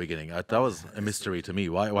packed from the beginning? That was a mystery to me.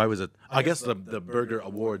 Why was it? I guess the Burger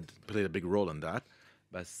Award played a big role in that.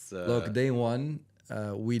 But Look, day one,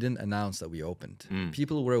 we didn't announce that we opened.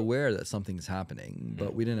 People were aware that something's happening,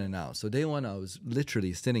 but we didn't announce. So day one, I was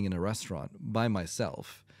literally sitting in a restaurant by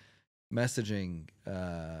myself, messaging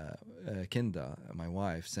Kinda, my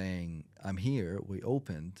wife, saying, "I'm here. We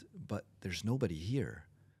opened, but there's nobody here.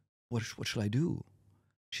 What should I do?"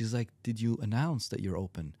 She's like, "Did you announce that you're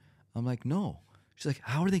open?" I'm like, "No." She's like,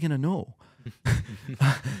 "How are they gonna know?"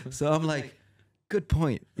 So I'm like, "Good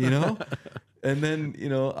point," you know. And then, you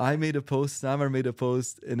know, I made a post, Samir made a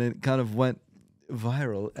post, and it kind of went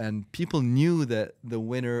viral. And people knew that the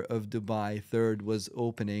winner of Dubai third was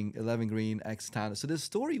opening 11 Green X Tana. So the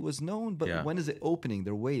story was known, but when is it opening?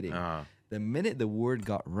 They're waiting. The minute the word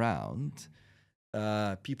got round,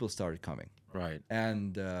 people started coming. Right.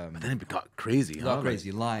 And but then it got crazy. it got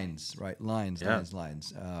crazy. Lines, right? Lines.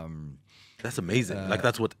 That's amazing. Like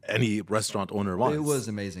that's what any restaurant owner wants. It was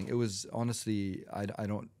amazing. It was honestly, I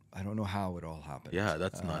don't know how it all happened. Yeah,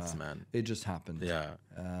 that's nuts, man. It just happened. Yeah,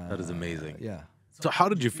 that is amazing. Yeah. So how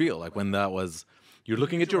did you feel like when that was? You're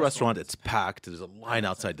looking at your restaurant, it's packed. There's a line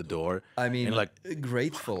outside the door. I mean, and like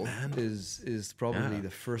grateful is probably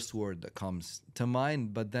the first word that comes to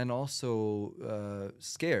mind, but then also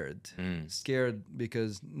scared. Scared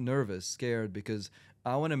because nervous, scared because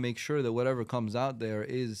I want to make sure that whatever comes out there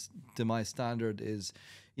is to my standard, is,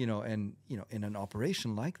 you know, and you know, in an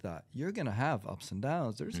operation like that, you're gonna have ups and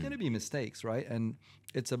downs. There's gonna be mistakes, right? And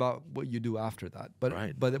it's about what you do after that.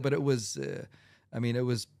 But but it was. I mean, it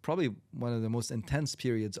was probably one of the most intense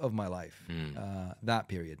periods of my life. That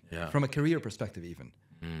period, from a career perspective, even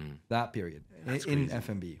that period in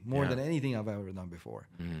F&B, more than anything I've ever done before.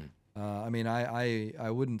 I mean, I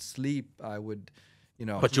wouldn't sleep. I would, you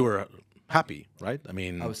know. But you were happy, right? I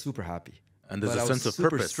mean, I was super happy. And there's but a sense of super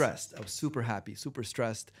purpose. Stressed. I was super happy, super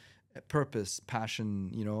stressed. Purpose, passion,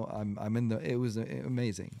 you know, I'm in the. It was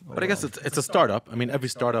amazing. But I guess it's a startup. I mean, every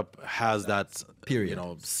startup has that Period. you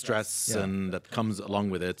know, stress and that comes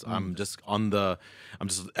along with it. I'm just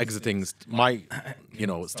exiting my, you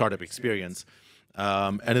know, startup experience,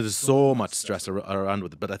 and it is so much stress around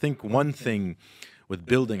with it. But I think one thing with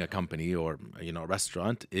building a company or, you know, a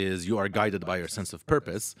restaurant is you are guided by your sense of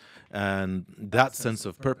purpose, and that sense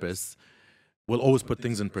of purpose will always put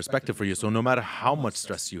things in perspective for you. So no matter how much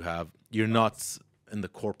stress you have, you're not in the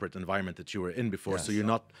corporate environment that you were in before. So you're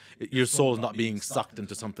not, your soul is not being sucked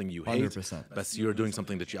into something you hate. 100%. But you're doing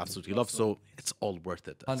something that you absolutely love. So it's all worth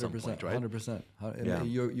it at some point, right? 100%. Yeah.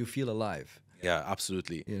 You feel alive. Yeah,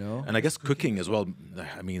 absolutely. You know? And I guess cooking as well.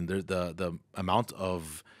 I mean, the amount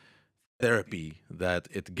of therapy that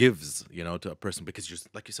it gives, to a person, because you're,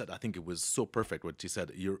 like you said, I think it was so perfect what you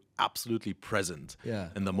said. You're absolutely present Yeah.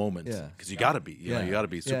 in the moment, Yeah. because you gotta be, Yeah. you gotta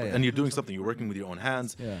be super, Yeah, yeah. and you're doing something. You're working with your own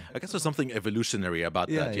hands. Yeah. I guess there's something evolutionary about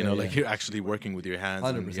Yeah, that. yeah, Like yeah. you're actually working with your hands,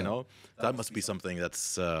 and 100%. that must be something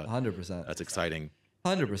that's 100%. that's exciting.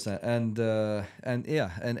 100%. And yeah,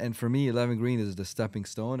 and for me, 11 Green is the stepping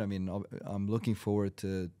stone. I mean, I'm looking forward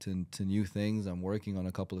to new things. I'm working on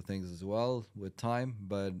a couple of things as well with time,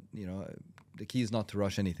 but the key is not to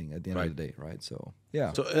rush anything at the end of the day, right? So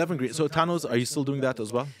yeah. So 11 Green. So Thanos, are you still doing that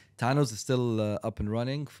as well? Thanos is still up and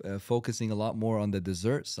running, focusing a lot more on the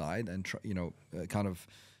dessert side, and kind of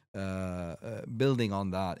building on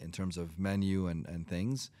that in terms of menu and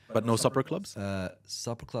things. But no supper clubs?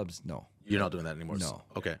 Supper clubs, no. You're not doing that anymore? No.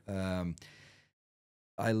 Okay.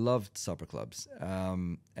 I loved supper clubs,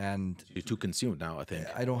 and You're too consumed now, I think.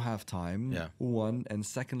 I don't have time. Yeah. One, and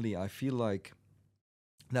secondly, I feel like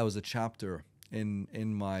that was a chapter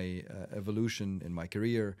in my evolution in my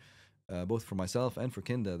career, both for myself and for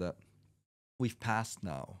Kinda, that we've passed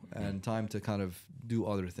now, and time to kind of do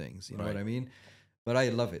other things. You know what I mean? But I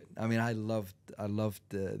love it. I mean, I loved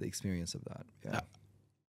the experience of that. Yeah.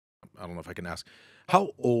 I don't know if I can ask,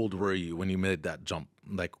 how old were you when you made that jump?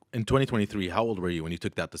 Like in 2023, how old were you when you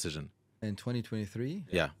took that decision? In 2023,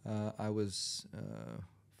 Yeah. I was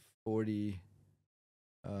 40,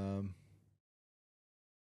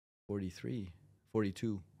 43,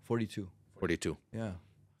 42, 42. 42. Yeah.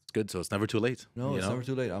 It's good. So it's never too late. No, it's never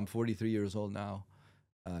too late. I'm 43 years old now,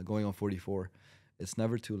 going on 44. It's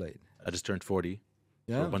never too late. I just turned 40.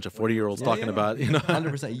 Yeah. So a bunch of 40-year-olds talking about,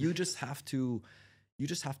 100%. You just have to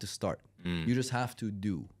start. You just have to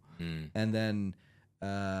do. And then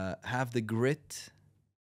have the grit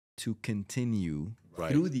to continue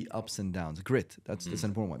through the ups and downs. Grit, that's an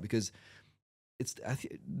important one, because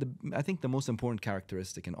I think the most important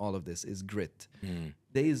characteristic in all of this is grit.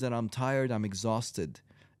 Days that I'm tired, I'm exhausted,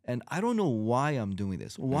 and I don't know why I'm doing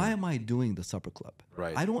this. Why am I doing the supper club?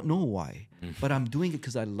 Right. I don't know why, but I'm doing it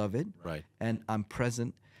because I love it. Right. And I'm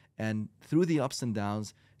present. And through the ups and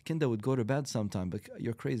downs, Kinda would go to bed sometime, but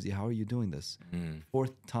you're crazy. How are you doing this?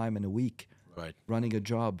 Fourth time in a week, running a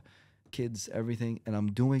job, kids, everything, and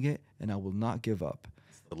I'm doing it, and I will not give up.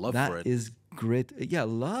 The love That for it. is grit. Yeah,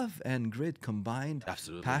 love and grit combined.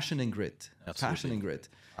 Absolutely. Passion and grit. Absolutely. Passion and grit.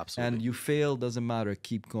 Absolutely. And you fail, doesn't matter,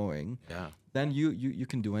 keep going. Yeah. Then you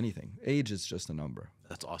can do anything. Age is just a number.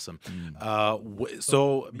 That's awesome.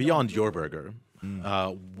 So beyond your burger,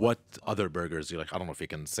 what other burgers you like? I don't know if you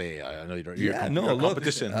can say. I know you're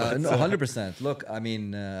competition. No, 100%. Look, I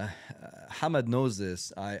mean, Hamad knows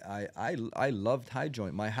this. I loved High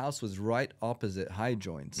Joint. My house was right opposite High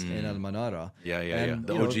Joints in Al Manara. Yeah.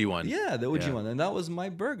 The OG one. Yeah, the OG one, and that was my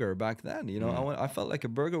burger back then. I felt like a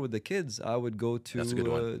burger with the kids. I would go to That's a good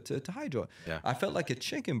one. To High Joint. Yeah. I felt like a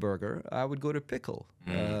chicken burger. I would go to Pickle.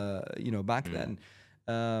 Back then.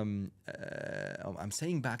 I'm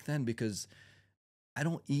saying back then because I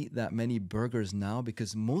don't eat that many burgers now,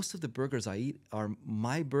 because most of the burgers I eat are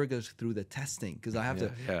my burgers through the testing, because I have to.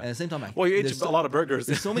 Yeah. And at the same time, Well, you eat a lot of burgers.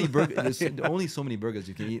 There's so many burgers. There's only so many burgers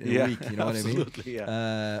you can eat in a week. You know what I mean? Absolutely.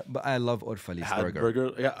 Yeah. But I love Orfali's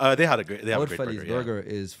burger. Yeah, they have a great Orfali's burger. burger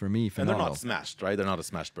is for me phenomenal. And they're not smashed, right? They're not a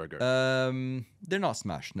smashed burger. They're not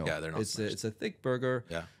smashed. No. Yeah, they're not smashed. It's a thick burger.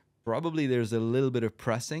 Yeah. Probably there's a little bit of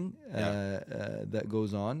pressing that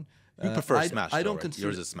goes on. You prefer smashed. I don't right? consider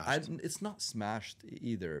yours is smashed. It's not smashed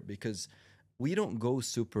either, because we don't go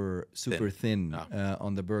super thin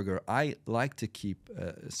on the burger. I like to keep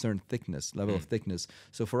a certain level of thickness.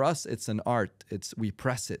 So for us, it's an art. We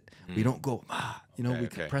press it. We don't go we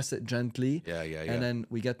press it gently. Yeah. And then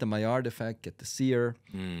we get the Maillard effect, get the sear,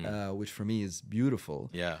 which for me is beautiful.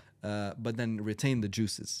 Yeah. But then retain the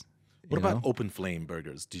juices. What about open flame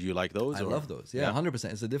burgers? Do you like those? I love those. Yeah,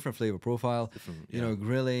 100%. It's a different flavor profile.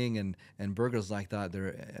 Grilling and burgers like that,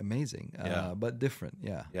 they're amazing. But different.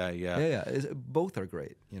 Yeah. Both are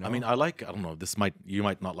great. I mean, I don't know. You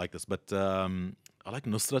might not like this, but I like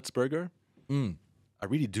Nusrat's burger. I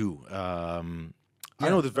really do. I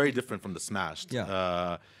know it's very different from the smashed.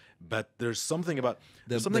 Yeah. But there's something about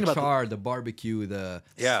the char, the barbecue, the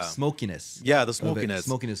smokiness. Yeah, the smokiness.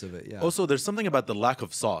 Smokiness of it. Yeah. Also, there's something about the lack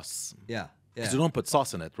of sauce. Yeah. Because they don't put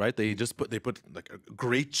sauce in it, right? They put like a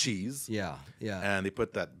great cheese. Yeah. And they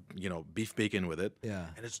put that beef bacon with it. Yeah.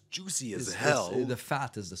 And it's juicy as It's- hell. the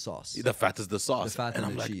fat is the sauce. The fat is the sauce. The fat and and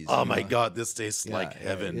I'm the like, cheese, oh you my know? God, this tastes Yeah, like yeah,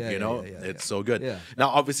 heaven, yeah, It's so good. Yeah. Now,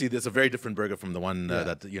 obviously, there's a very different burger from the one Yeah.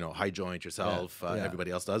 that, High Joint, yourself, Yeah.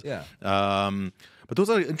 everybody else does. Yeah. But those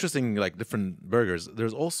are interesting, like, different burgers.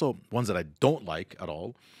 There's also ones that I don't like at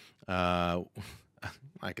all.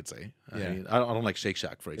 I could say. Yeah. I mean, I don't like Shake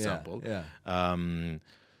Shack, for example. Yeah.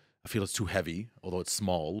 I feel it's too heavy, although it's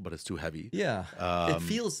small, but it's too heavy. Yeah.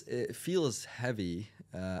 It feels heavy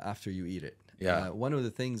after you eat it. Yeah. One of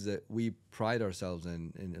the things that we pride ourselves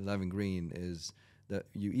in 11 Green is that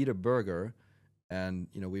you eat a burger, and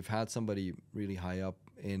we've had somebody really high up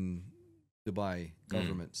in Dubai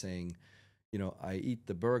government saying, I eat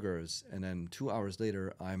the burgers, and then 2 hours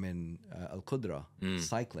later I'm in Al Qudra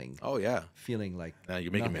cycling. Oh, yeah. Feeling like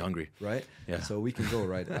You're making me nothing, hungry. right? Yeah. So we can go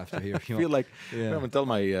right after here. If I you feel want. like Yeah. I'm gonna tell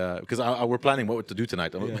my because we're planning what to do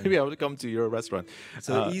tonight. Maybe I would come to your restaurant.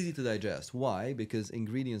 So easy to digest. Why? Because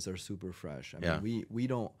ingredients are super fresh. I mean, we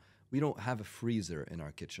don't have a freezer in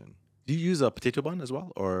our kitchen. Do you use a potato bun as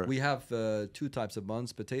well, or We have two types of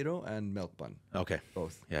buns: potato and milk bun. okay?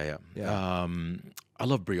 Both. Yeah. Yeah. I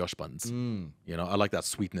love brioche buns. I like that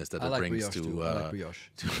sweetness that I it like brings brioche to. too. I like brioche.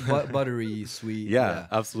 Buttery, sweet. Yeah,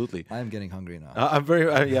 absolutely. I'm getting hungry now. I'm very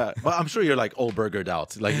but I'm sure you're like all burgered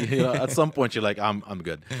out. Like at some point you're like I'm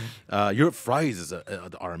good. Your fries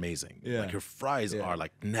are amazing. Yeah. Like your fries are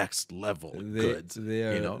like next level good.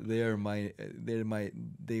 They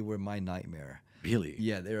were my nightmare. Really?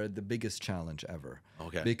 Yeah, they're the biggest challenge ever.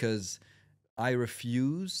 Okay. Because I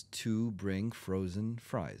refuse to bring frozen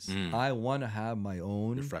fries. I want to have my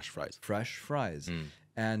own Your fresh fries. fresh fries.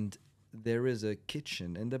 And there is a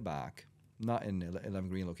kitchen in the back, not in 11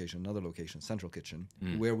 Green location, another location, central kitchen,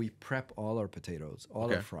 where we prep all our potatoes,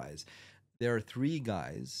 all our fries. There are 3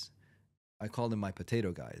 guys. I call them my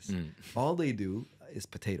potato guys. All they do is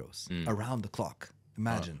potatoes around the clock.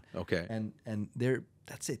 Imagine. Okay. And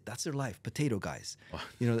that's it. That's their life. Potato guys.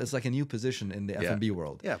 It's like a new position in the F&B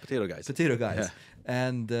world. Yeah, potato guys. Potato guys. Yeah.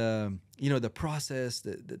 And the process,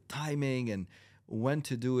 the timing, and when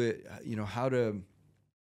to do it. How to,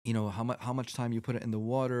 how much time you put it in the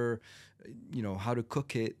water. How to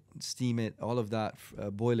cook it, steam it, all of that,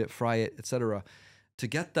 boil it, fry it, etc. To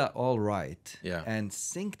get that all right and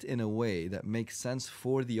synced in a way that makes sense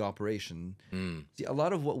for the operation. See, a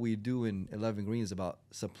lot of what we do in 11 Green is about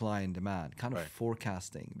supply and demand, kind of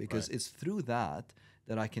forecasting, because it's through that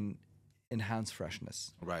I can enhance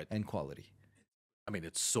freshness and quality. I mean,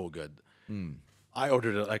 it's so good. I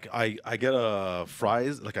ordered it like I get a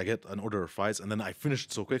fries, like I get an order of fries, and then I finish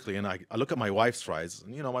it so quickly, and I look at my wife's fries,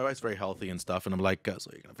 and my wife's very healthy and stuff, and I'm like,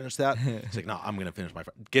 so you're gonna finish that? She's like, no, I'm gonna finish my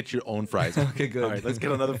fries. Get your own fries. Okay, good. All right, let's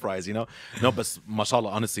get another fries. No, but mashallah,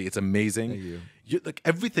 honestly, it's amazing. Thank you. Like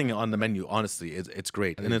everything on the menu, honestly, it's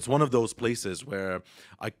great, and it's one of those places where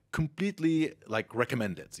I completely like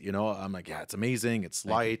recommend it. I'm like, yeah, it's amazing. It's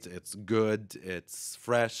light. It's good. It's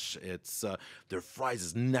fresh. It's their fries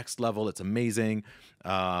is next level. It's amazing.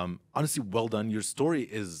 Honestly, well done. Your story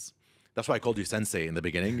is. That's why I called you Sensei in the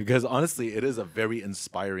beginning, because honestly, it is a very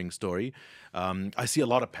inspiring story. I see a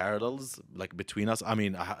lot of parallels like between us. I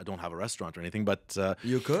mean, I don't have a restaurant or anything, but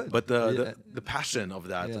You could. But the passion of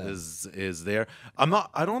that is there.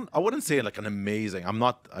 I wouldn't say like an amazing. I'm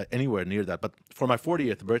not anywhere near that. But for my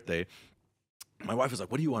 40th birthday, my wife was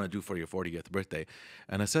like, "What do you want to do for your 40th birthday?"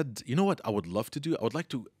 And I said, "You know what? I would love to do. I would like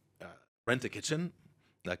to rent a kitchen."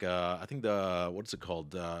 Like I think what's it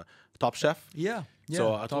called? Top Chef. Yeah.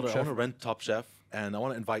 So I told her Top I want to Chef. rent Top Chef, and I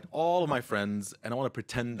want to invite all of my friends, and I want to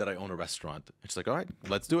pretend that I own a restaurant. And she's like, all right,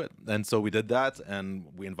 let's do it. And so we did that, and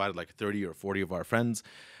we invited like 30 or 40 of our friends.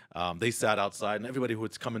 They sat outside, and everybody who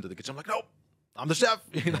would come into the kitchen, I'm like, no, I'm the chef.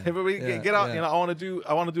 Everybody get out. Yeah. I want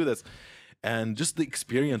to do this. And just the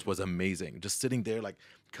experience was amazing. Just sitting there, like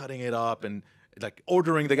cutting it up and like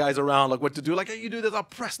ordering the guys around, like what to do. Like, hey, you do this, I'll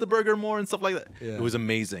press the burger more and stuff like that. Yeah. It was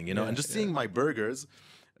amazing, and just seeing my burgers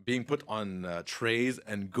being put on trays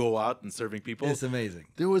and go out and serving people. It's amazing.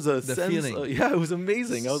 There was a sense feeling. it was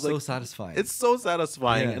amazing. I was so like, satisfying. it's so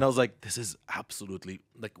satisfying. Yeah. And I was like, this is absolutely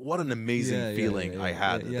like what an amazing feeling I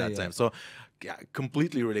had at that time. So yeah,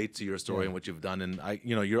 completely relate to your story and what you've done. And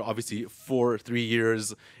you're obviously 3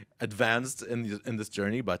 years advanced in this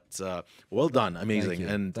journey, but well done,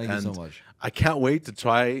 amazing. Thank you so much. I can't wait to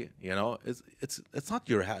try. It's not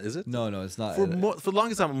your hat, is it? No, it's not. For the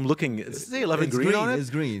longest time, I'm looking. It's say 11 It's green green, on it.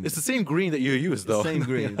 it's green. It's the same green that you use, though. Same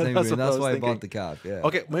green. Same That's green. what That's was why I thinking. bought the cap. Yeah.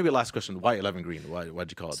 Okay, maybe last question. Why 11 green?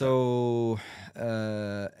 Why'd you call it that? So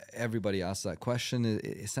everybody asks that question.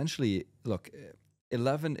 Essentially, look,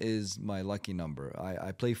 11 is my lucky number.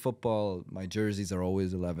 I play football. My jerseys are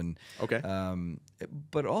always 11. Okay.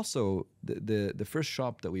 But also, the first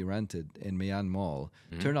shop that we rented in Mayan Mall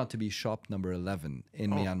turned out to be shop number 11 in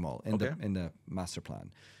Mayan Mall in the master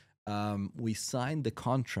plan. We signed the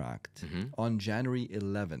contract on January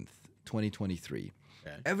 11th, 2023.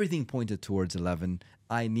 Okay. Everything pointed towards 11.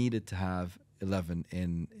 I needed to have 11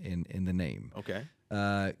 in the name. Okay.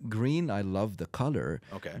 Green, I love the color,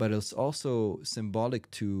 but it's also symbolic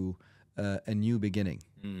to a new beginning,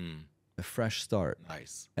 a fresh start.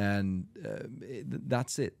 Nice. And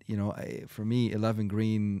that's it. You know, for me, 11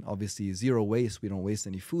 green, obviously zero waste. We don't waste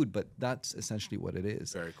any food, but that's essentially what it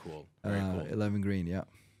is. Very cool. Very cool. 11 green, yeah.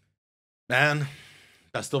 Man,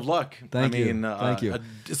 best of luck. Thank you. Thank you.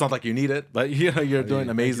 It's not like you need it, but you're doing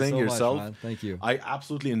amazing thank you so yourself. much, man. Thank you. I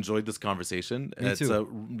absolutely enjoyed this conversation. Me It's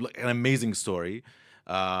too. an amazing story.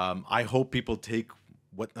 I hope people take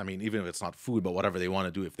even if it's not food, but whatever they want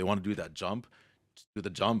to do. If they want to do that jump, just do the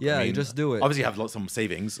jump. Yeah, you just do it. Obviously, you have some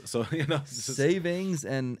savings, so savings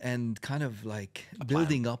and kind of like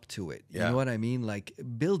building up to it. You know what I mean? Like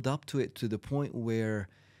build up to it to the point where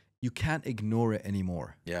you can't ignore it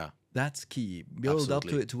anymore. Yeah. That's key. Build up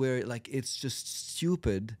to it to where like it's just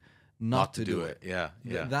stupid not to do it. Yeah,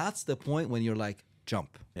 yeah. That's the point when you're like,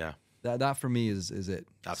 jump. Yeah. That for me is it.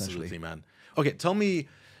 Absolutely, man. Okay, tell me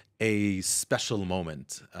a special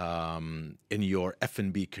moment in your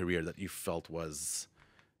F&B career that you felt was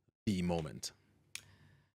the moment.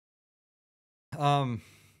 I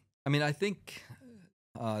mean, I think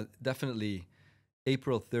definitely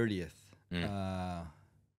April 30th,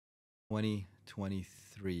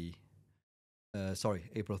 2023.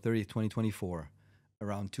 April 30th, 2024,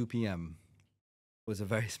 around 2 p.m. was a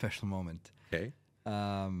very special moment. Okay.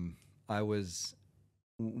 I was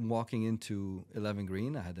walking into 11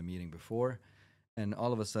 Green. I had a meeting before, and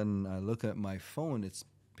all of a sudden I look at my phone. It's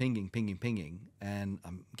pinging, and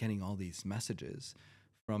I'm getting all these messages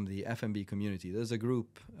from the F&B community. There's a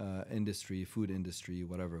group, food industry,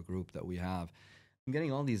 whatever group that we have. I'm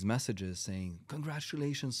getting all these messages saying,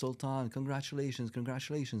 "Congratulations, Sultan! Congratulations,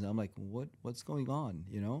 congratulations!" I'm like, "What's going on?"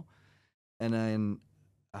 You know, and then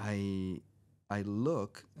I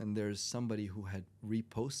look, and there's somebody who had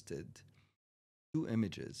reposted 2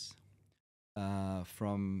 images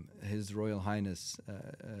from His Royal Highness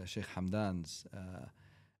Sheikh Hamdan's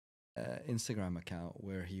Instagram account,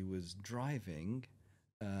 where he was driving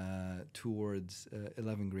towards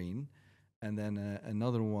 11 Green, and then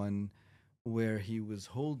another one where he was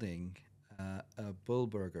holding a bull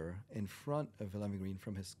burger in front of 11 Green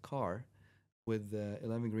from his car with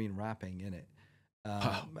 11 Green wrapping in it,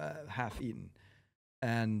 half eaten.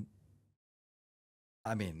 And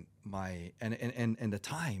I mean, and the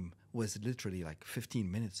time was literally like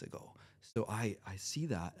 15 minutes ago. So I see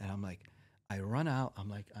that, and I'm like, I run out. I'm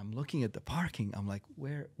like, I'm looking at the parking. I'm like,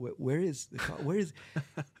 where is the car? Where is,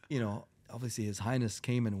 you know, obviously His Highness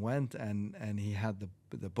came and went, and he had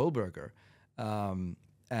the bull burger.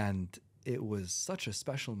 And it was such a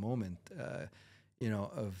special moment, you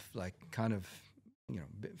know, of like kind of, you know,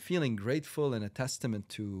 feeling grateful and a testament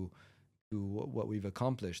to what we've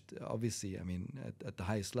accomplished. Obviously, I mean, at the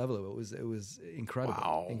highest level, it was incredible.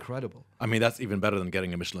 Wow. Incredible. I mean, that's even better than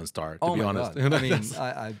getting a Michelin star, to be honest. God. I mean,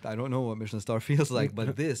 I don't know what Michelin star feels like,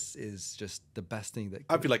 but this is just the best thing that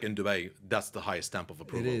I feel like in Dubai, that's the highest stamp of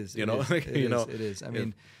approval. It is. You know, it is. I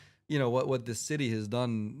mean, you know what this city has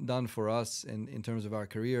done for us in terms of our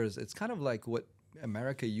careers. It's kind of like what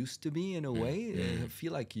America used to be in a way. I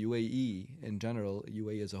feel like UAE in general,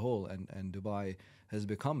 UAE as a whole, and Dubai has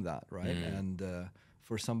become that, right? And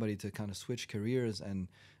for somebody to kind of switch careers and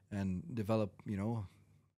develop, you know,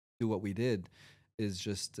 do what we did is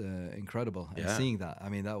just incredible. And seeing that, I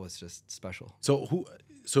mean, that was just special.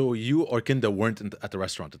 So you or Kinda weren't at the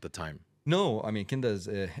restaurant at the time? No, I mean, Kinda's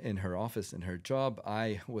in her office, in her job.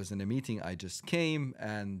 I was in a meeting. I just came,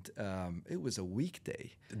 and it was a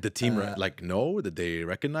weekday. The team, did they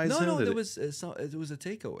recognize him? No, it was a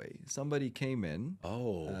takeaway. Somebody came in,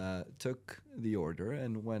 took the order,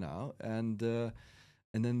 and went out, and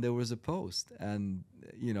then there was a post, and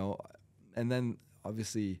you know, and then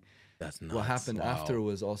obviously. That's nuts. What happened after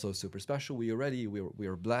was also super special. We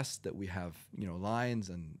were blessed that we have, you know, lines,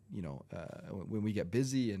 and you know, when we get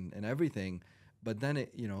busy and everything, but then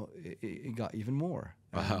it got even more.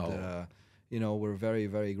 Wow. And, you know, we're very,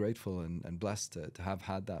 very grateful and blessed to have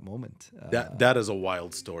had that moment. That is a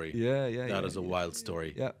wild story. Yeah. That is a wild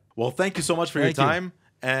story. Yeah. Well, thank you so much for your time.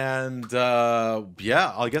 And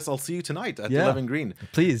I guess I'll see you tonight at 11 Green.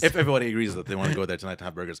 Please. If everybody agrees that they want to go there tonight to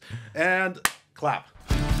have burgers. And clap.